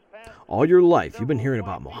 sucker. All your life you've been hearing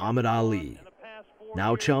about Muhammad Ali.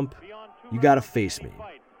 Now, chump, you gotta face me.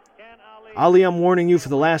 Ali, I'm warning you for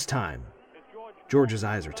the last time. George's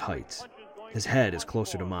eyes are tight. His head is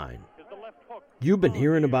closer to mine. You've been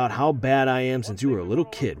hearing about how bad I am since you were a little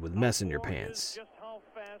kid with mess in your pants.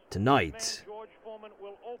 Tonight,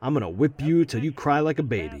 I'm gonna whip you till you cry like a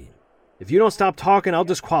baby. If you don't stop talking, I'll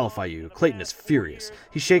disqualify you. Clayton is furious.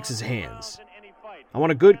 He shakes his hands. I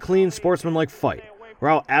want a good, clean, sportsmanlike fight, or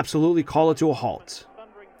I'll absolutely call it to a halt.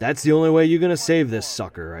 That's the only way you're gonna save this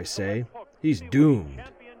sucker, I say. He's doomed.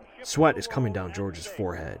 Sweat is coming down George's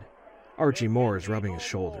forehead. Archie Moore is rubbing his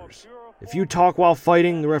shoulders. If you talk while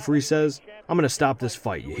fighting, the referee says, I'm going to stop this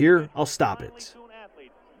fight. You hear? I'll stop it.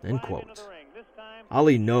 End quote.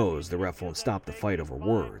 Ali knows the ref won't stop the fight over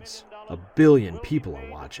words. 1 billion people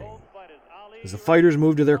are watching. As the fighters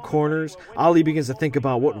move to their corners, Ali begins to think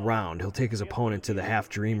about what round he'll take his opponent to the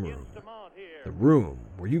half-dream room. The room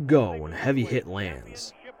where you go when a heavy hit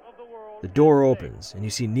lands. The door opens, and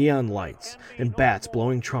you see neon lights, and bats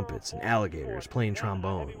blowing trumpets, and alligators playing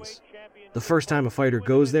trombones. The first time a fighter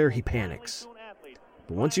goes there, he panics.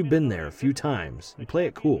 But once you've been there a few times, you play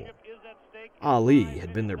it cool. Ali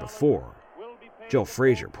had been there before. Joe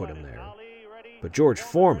Frazier put him there. But George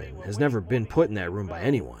Foreman has never been put in that room by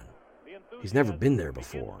anyone. He's never been there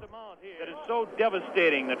before. That is so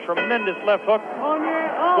devastating. The tremendous left hook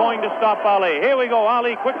going to stop Ali. Here we go.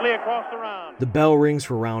 Ali quickly across the round. The bell rings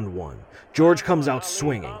for round 1. George comes out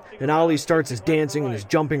swinging, and Ali starts his dancing and is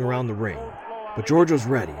jumping around the ring. But George was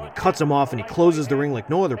ready, and he cuts him off, and he closes the ring like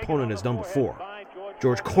no other opponent has done before.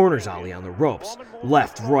 George corners Ali on the ropes,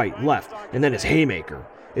 left, left, and then his haymaker.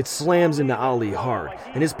 It slams into Ali hard,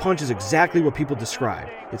 and his punch is exactly what people describe.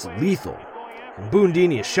 It's lethal. And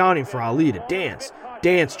Boondini is shouting for Ali to dance.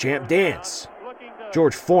 Dance, champ, dance.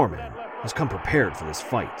 George Foreman has come prepared for this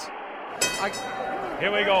fight.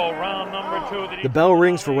 Here we go, round number 2. The bell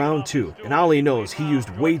rings for round 2, and Ali knows he used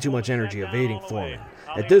way too much energy evading Foreman.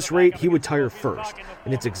 At this rate, he would tire first,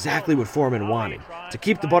 and it's exactly what Foreman wanted, to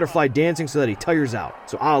keep the butterfly dancing so that he tires out.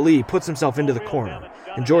 So Ali puts himself into the corner,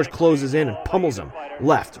 and George closes in and pummels him.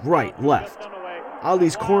 Left, left.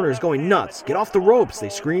 Ali's corner is going nuts. Get off the ropes, they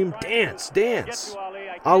scream. Dance, dance.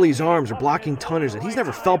 Ali's arms are blocking tonnage that he's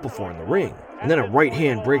never felt before in the ring. And then a right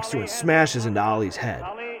hand breaks through and smashes into Ali's head.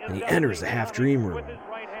 And he enters the half-dream room.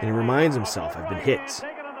 And he reminds himself, I've been hit,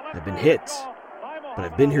 but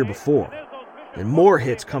I've been here before. And more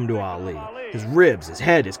hits come to Ali. His ribs, his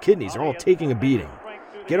head, his kidneys are all taking a beating.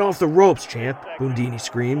 Get off the ropes, champ, Boondini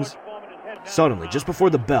screams. Suddenly, just before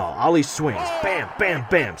the bell, Ali swings. Bam, bam,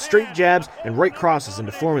 bam. Straight jabs and right crosses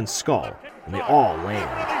into Foreman's skull. And they all land.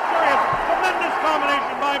 Tremendous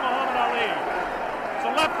combination by Muhammad Ali. It's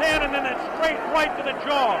a left hand and then a straight right to the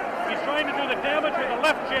jaw. He's trying to do the damage with a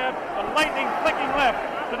left jab, a lightning flicking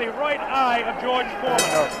left to the right eye of George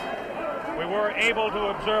Foreman. We were able to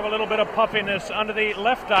observe a little bit of puffiness under the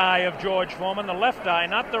left eye of George Foreman. The left eye,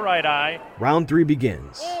 not the right eye. Round 3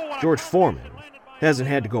 begins. George Foreman Hasn't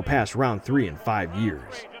had to go past round 3 in 5 years.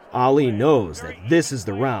 Ali knows that this is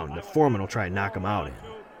the round that Foreman will try and knock him out in.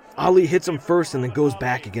 Ali hits him first and then goes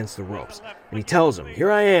back against the ropes. And he tells him,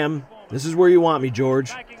 "Here I am. This is where you want me,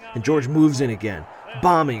 George." And George moves in again,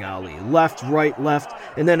 bombing Ali, left, right, left,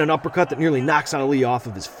 and then an uppercut that nearly knocks Ali off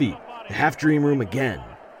of his feet. The half dream room again.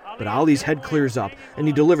 But Ali's head clears up, and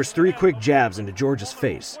he delivers 3 quick jabs into George's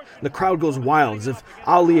face. The crowd goes wild as if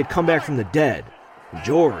Ali had come back from the dead. And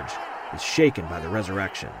George is shaken by the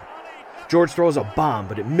resurrection. George throws a bomb,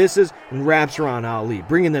 but it misses and wraps around Ali,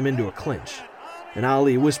 bringing them into a clinch. And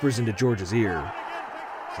Ali whispers into George's ear,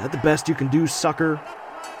 "Is that the best you can do, sucker?"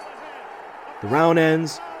 The round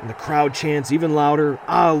ends, and the crowd chants even louder,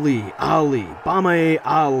 "Ali, Ali, Bomaye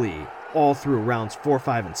Ali," all through rounds 4,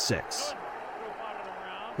 5, and 6.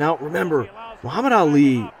 Now, remember, Muhammad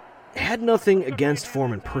Ali had nothing against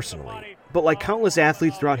Foreman personally, but like countless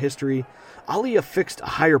athletes throughout history, Ali affixed a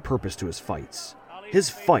higher purpose to his fights. His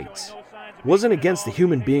fight wasn't against the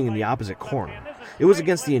human being in the opposite corner. It was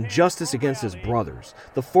against the injustice against his brothers,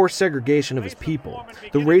 the forced segregation of his people,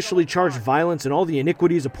 the racially charged violence and all the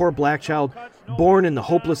iniquities a poor black child born in the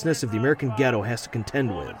hopelessness of the American ghetto has to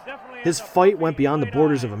contend with. His fight went beyond the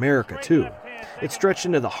borders of America, too. It stretched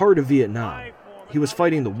into the heart of Vietnam. He was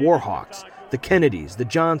fighting the Warhawks, the Kennedys, the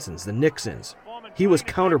Johnsons, the Nixons. He was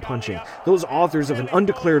counterpunching those authors of an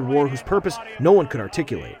undeclared war whose purpose no one could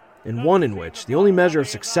articulate, and one in which the only measure of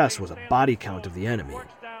success was a body count of the enemy.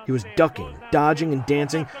 He was ducking, dodging, and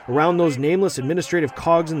dancing around those nameless administrative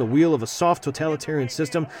cogs in the wheel of a soft totalitarian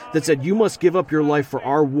system that said you must give up your life for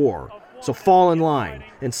our war, so fall in line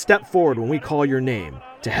and step forward when we call your name.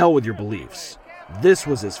 To hell with your beliefs. This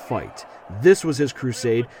was his fight, this was his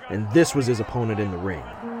crusade, and this was his opponent in the ring.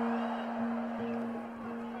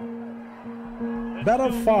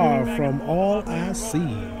 Better far from all I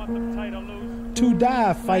see, to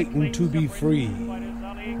die fighting to be free.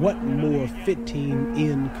 What more fitting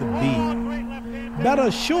end could be?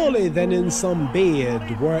 Better surely than in some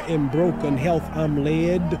bed where in broken health I'm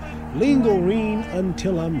led, lingering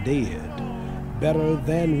until I'm dead. Better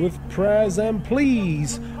than with prayers and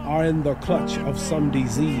pleas are in the clutch of some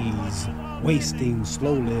disease, wasting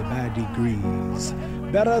slowly by degrees.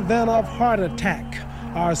 Better than of heart attack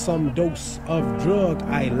are some dose of drug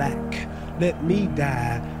I lack. Let me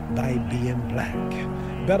die by being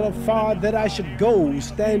black. Better far that I should go,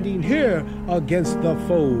 standing here against the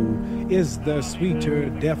foe. Is there sweeter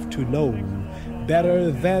death to know?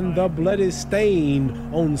 Better than the bloody stain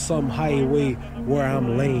on some highway where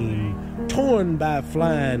I'm lame, torn by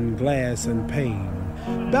flying glass and pain.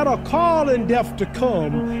 Better call in death to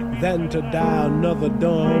come than to die another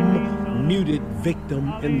dumb, muted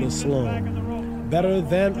victim in the slum. Better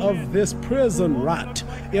than of this prison rot,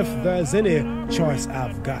 if there's any choice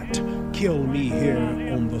I've got, kill me here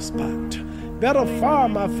on the spot. Better far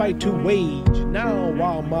my fight to wage, now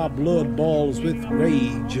while my blood boils with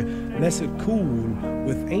rage, less it cool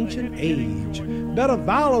with ancient age. Better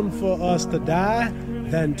violent for us to die,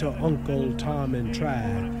 than to Uncle Tom and try,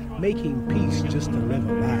 making peace just to live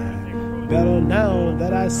a lie. Better now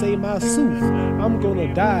that I say my sooth, I'm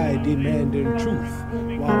gonna die demanding truth,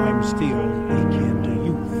 while I'm still akin to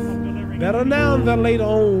youth. Better now than later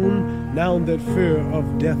on, now that fear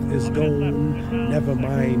of death is gone, never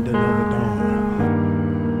mind another dawn.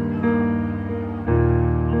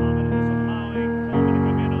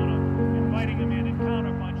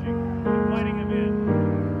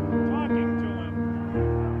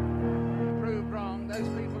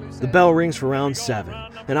 The bell rings for round 7,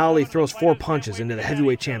 and Ali throws 4 punches into the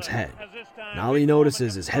heavyweight champ's head. And Ali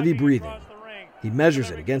notices his heavy breathing. He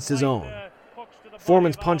measures it against his own.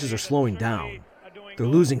 Foreman's punches are slowing down. They're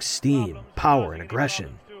losing steam, power, and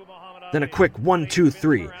aggression. Then a quick 1, 2,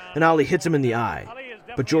 3, and Ali hits him in the eye.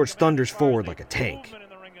 But George thunders forward like a tank.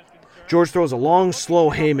 George throws a long,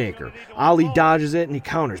 slow haymaker. Ali dodges it, and he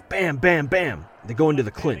counters. Bam, bam, bam. They go into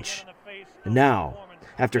the clinch. And now,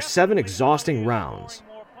 after 7 exhausting rounds,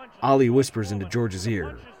 Ali whispers into George's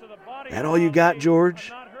ear, "That all you got,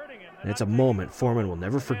 George?" And it's a moment Foreman will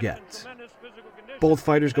never forget. Both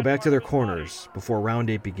fighters go back to their corners before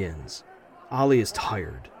round 8 begins. Ali is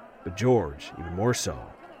tired, but George even more so.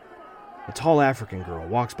 A tall African girl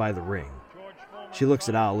walks by the ring. She looks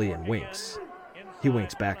at Ali and winks. He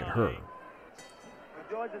winks back at her.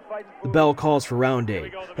 The bell calls for round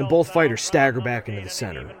 8, and both fighters stagger back into the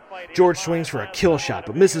center. George swings for a kill shot,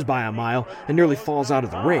 but misses by a mile and nearly falls out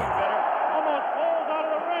of the ring.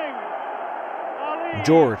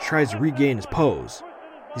 George tries to regain his pose.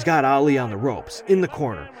 He's got Ali on the ropes, in the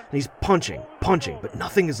corner, and he's punching, but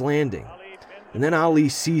nothing is landing. And then Ali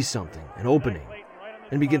sees something, an opening.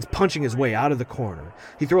 and begins punching his way out of the corner.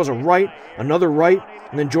 He throws a right, another right,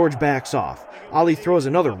 and then George backs off. Ali throws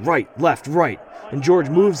another right, and George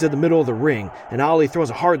moves to the middle of the ring, and Ali throws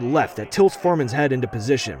a hard left that tilts Foreman's head into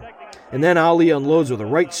position. And then Ali unloads with a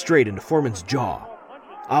right straight into Foreman's jaw.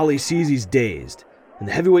 Ali sees he's dazed, and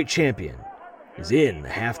the heavyweight champion is in the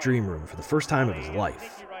half-dream room for the first time of his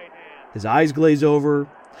life. His eyes glaze over,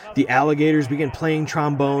 the alligators begin playing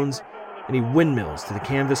trombones, and he windmills to the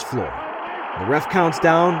canvas floor. The ref counts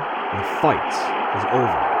down, and the fight is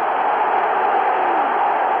over.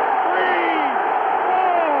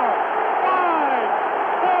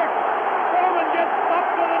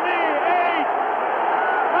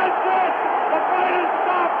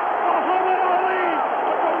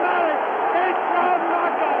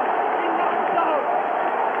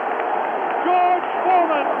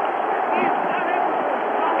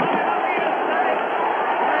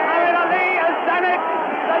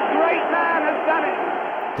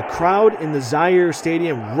 The crowd in the Zaire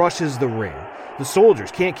Stadium rushes the ring. The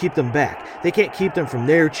soldiers can't keep them back. They can't keep them from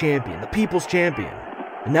their champion, the people's champion.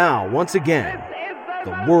 And now, once again,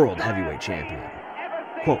 the world heavyweight champion.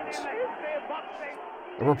 Quote,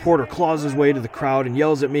 a reporter claws his way to the crowd and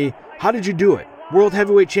yells at me, "How did you do it? World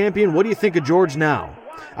heavyweight champion, what do you think of George now?"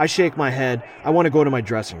 I shake my head. I want to go to my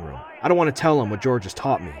dressing room. I don't want to tell him what George has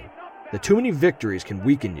taught me. That too many victories can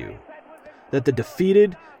weaken you. That the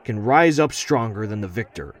defeated can rise up stronger than the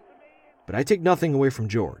victor. But I take nothing away from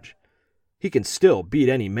George. He can still beat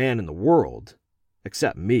any man in the world,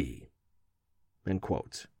 except me. End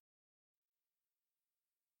quote.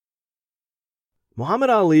 Muhammad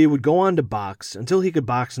Ali would go on to box until he could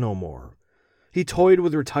box no more. He toyed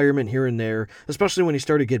with retirement here and there, especially when he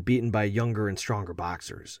started to get beaten by younger and stronger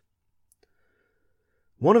boxers.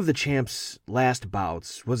 One of the champ's last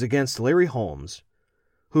bouts was against Larry Holmes,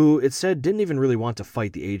 who, it said, didn't even really want to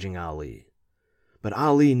fight the aging Ali. But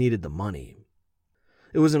Ali needed the money.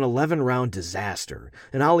 It was an 11-round disaster,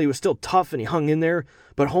 and Ali was still tough and he hung in there,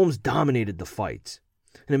 but Holmes dominated the fight.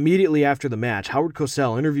 And immediately after the match, Howard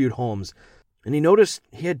Cosell interviewed Holmes, and he noticed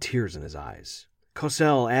he had tears in his eyes.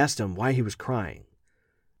 Cosell asked him why he was crying,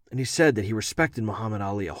 and he said that he respected Muhammad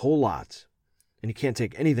Ali a whole lot, and he can't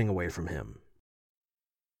take anything away from him.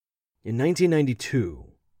 In 1992,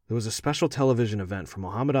 there was a special television event for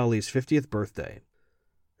Muhammad Ali's 50th birthday,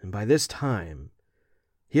 and by this time,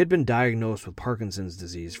 he had been diagnosed with Parkinson's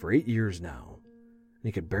disease for 8 years now, and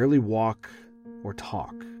he could barely walk or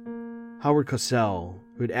talk. Howard Cosell,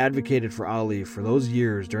 who had advocated for Ali for those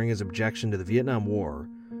years during his objection to the Vietnam War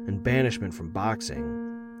and banishment from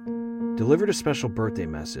boxing, delivered a special birthday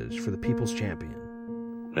message for the people's champion.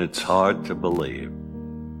 It's hard to believe.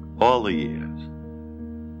 All the years.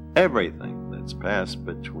 Everything that's passed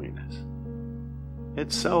between us.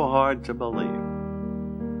 It's so hard to believe.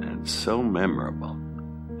 And so memorable.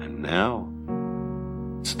 And now,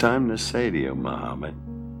 it's time to say to you, Muhammad,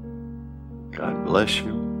 God bless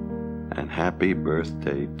you and happy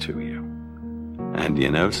birthday to you. And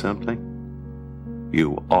you know something?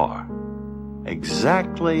 You are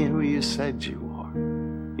exactly who you said you are.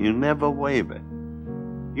 You never wavered.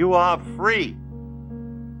 You are free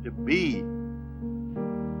to be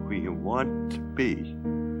who you want to be.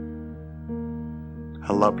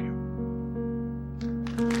 I love you.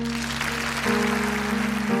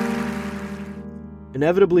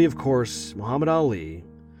 Inevitably, of course, Muhammad Ali,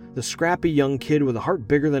 the scrappy young kid with a heart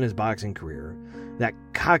bigger than his boxing career, that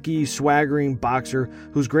cocky, swaggering boxer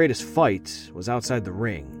whose greatest fight was outside the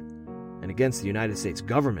ring, and against the United States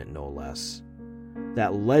government, no less.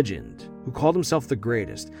 That legend, who called himself the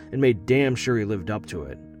greatest and made damn sure he lived up to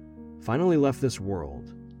it, finally left this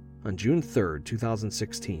world on June 3rd,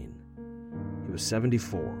 2016. He was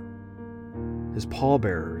 74. His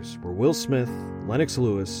pallbearers were Will Smith, Lennox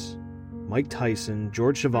Lewis, Mike Tyson,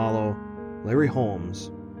 George Chuvalo, Larry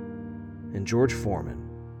Holmes, and George Foreman.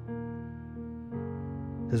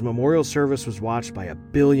 His memorial service was watched by 1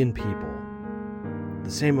 billion people, the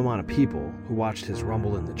same amount of people who watched his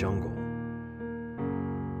Rumble in the Jungle.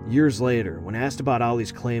 Years later, when asked about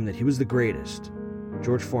Ali's claim that he was the greatest,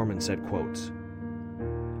 George Foreman said, quote,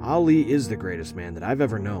 Ali is the greatest man that I've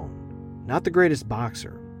ever known, not the greatest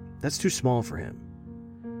boxer. That's too small for him.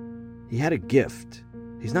 He had a gift.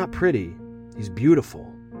 He's not pretty, he's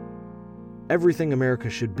beautiful. Everything America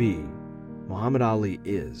should be, Muhammad Ali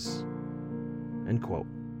is. End quote.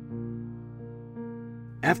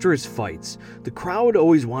 After his fights, the crowd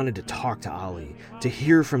always wanted to talk to Ali, to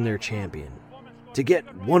hear from their champion, to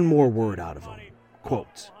get one more word out of him.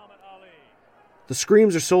 Quote, the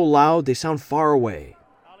screams are so loud they sound far away.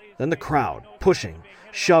 Then the crowd, pushing,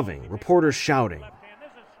 shoving, reporters shouting.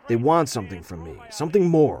 They want something from me, something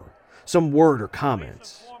more. some word or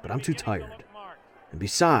comment, but I'm too tired. And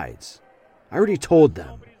besides, I already told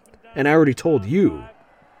them, and I already told you.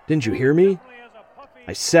 Didn't you hear me?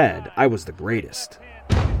 I said I was the greatest.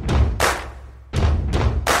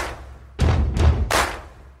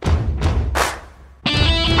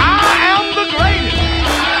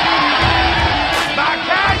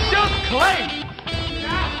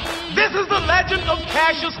 This is the legend of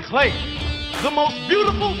Cassius Clay, the most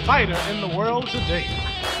beautiful fighter in the world today.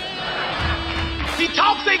 He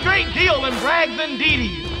talks a great deal and brags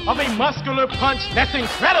indeed of a muscular punch that's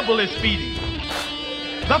incredibly speedy.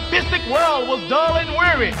 The fistic world was dull and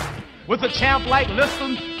weary. With a champ like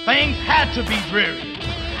Liston, things had to be dreary.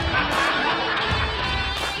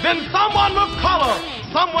 Then someone with color,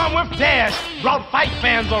 someone with dash, brought fight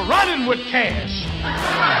fans a running with cash.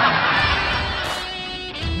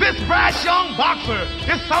 This brash young boxer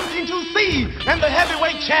is something to see, and the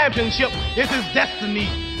heavyweight championship is his destiny.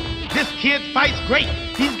 This kid fights great.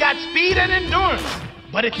 He's got speed and endurance.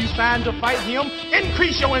 But if you sign to fight him,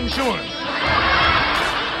 increase your insurance.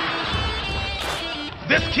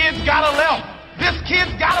 This kid's got a left. This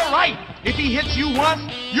kid's got a right. If he hits you once,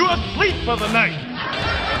 you're asleep for the night.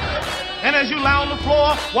 And as you lie on the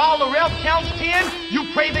floor while the ref counts 10,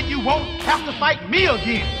 you pray that you won't have to fight me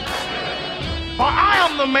again. For I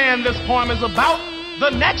am the man this poem is about, the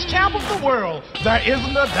next champ of the world, there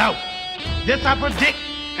isn't a doubt. This I predict,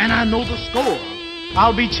 and I know the score.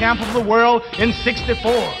 I'll be champ of the world in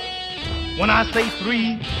 64. When I say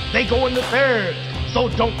 3, they go in the 3rd. So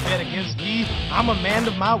don't bet against me, I'm a man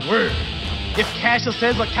of my word. If Cassius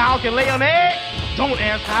says a cow can lay an egg, don't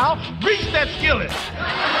ask how, grease that skillet.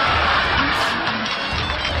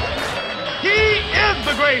 He is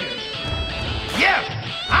the greatest. Yes,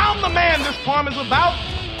 I'm the man this poem is about.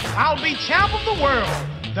 I'll be champ of the world,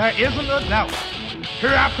 there isn't a doubt.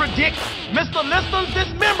 Here I predict Mr. Liston's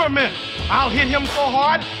dismemberment. I'll hit him so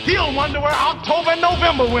hard, he'll wonder where October and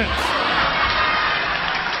November went.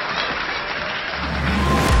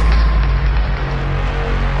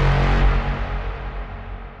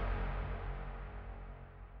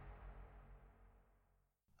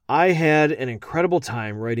 I had an incredible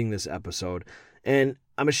time writing this episode, and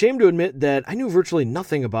I'm ashamed to admit that I knew virtually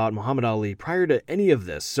nothing about Muhammad Ali prior to any of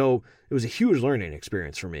this, so it was a huge learning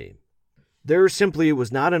experience for me. There simply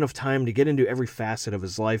was not enough time to get into every facet of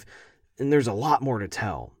his life, and there's a lot more to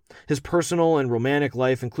tell. His personal and romantic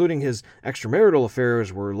life, including his extramarital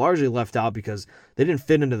affairs, were largely left out because they didn't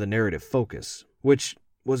fit into the narrative focus, which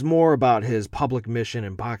was more about his public mission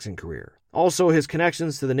and boxing career. Also, his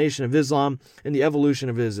connections to the Nation of Islam and the evolution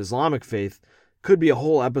of his Islamic faith could be a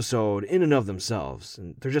whole episode in and of themselves,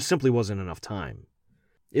 and there just simply wasn't enough time.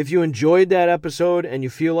 If you enjoyed that episode and you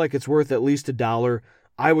feel like it's worth at least $1,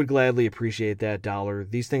 I would gladly appreciate that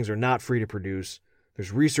 $1. These things are not free to produce.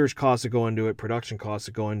 There's research costs that go into it, production costs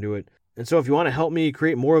that go into it. And so if you want to help me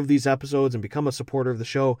create more of these episodes and become a supporter of the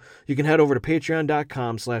show, you can head over to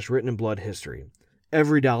patreon.com/writteninbloodhistory.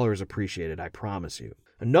 Every $1 is appreciated, I promise you.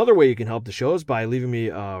 Another way you can help the show is by leaving me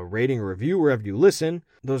a rating or review wherever you listen.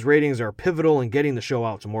 Those ratings are pivotal in getting the show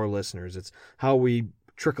out to more listeners. It's how we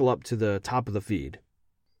trickle up to the top of the feed.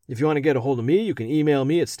 If you want to get a hold of me, you can email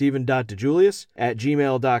me at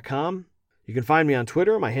steven.dejulius@gmail.com. You can find me on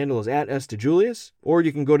Twitter. My handle is @sdejulius. Or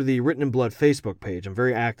you can go to the Written in Blood Facebook page. I'm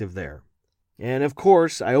very active there. And of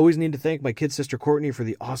course, I always need to thank my kid sister Courtney for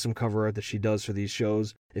the awesome cover art that she does for these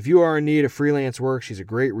shows. If you are in need of freelance work, she's a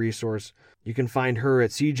great resource. You can find her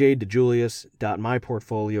at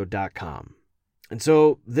cjdejulius.myportfolio.com. And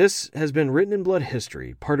so this has been Written in Blood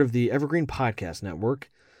History, part of the Evergreen Podcast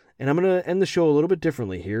Network. And I'm going to end the show a little bit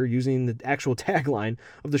differently here, using the actual tagline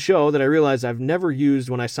of the show that I realize I've never used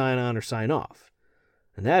when I sign on or sign off.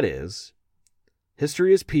 And that is,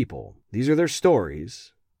 history is people. These are their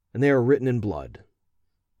stories, and they are written in blood.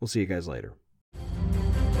 We'll see you guys later.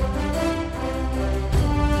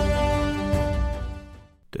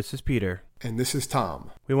 This is Peter. And this is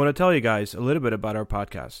Tom. We want to tell you guys a little bit about our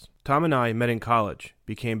podcast. Tom and I met in college,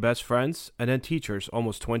 became best friends, and then teachers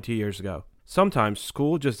almost 20 years ago. Sometimes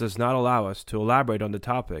school just does not allow us to elaborate on the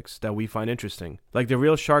topics that we find interesting, like the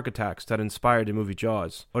real shark attacks that inspired the movie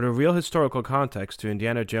Jaws, or the real historical context to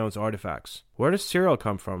Indiana Jones artifacts. Where does cereal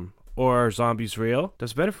come from? Or are zombies real?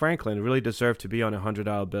 Does Ben Franklin really deserve to be on a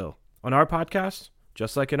 $100 bill? On our podcast,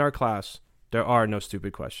 just like in our class, there are no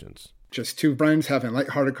stupid questions. Just two friends having a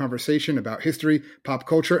lighthearted conversation about history, pop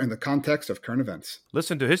culture, and the context of current events.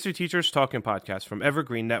 Listen to History Teachers Talking Podcast from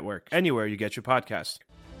Evergreen Network, anywhere you get your podcast.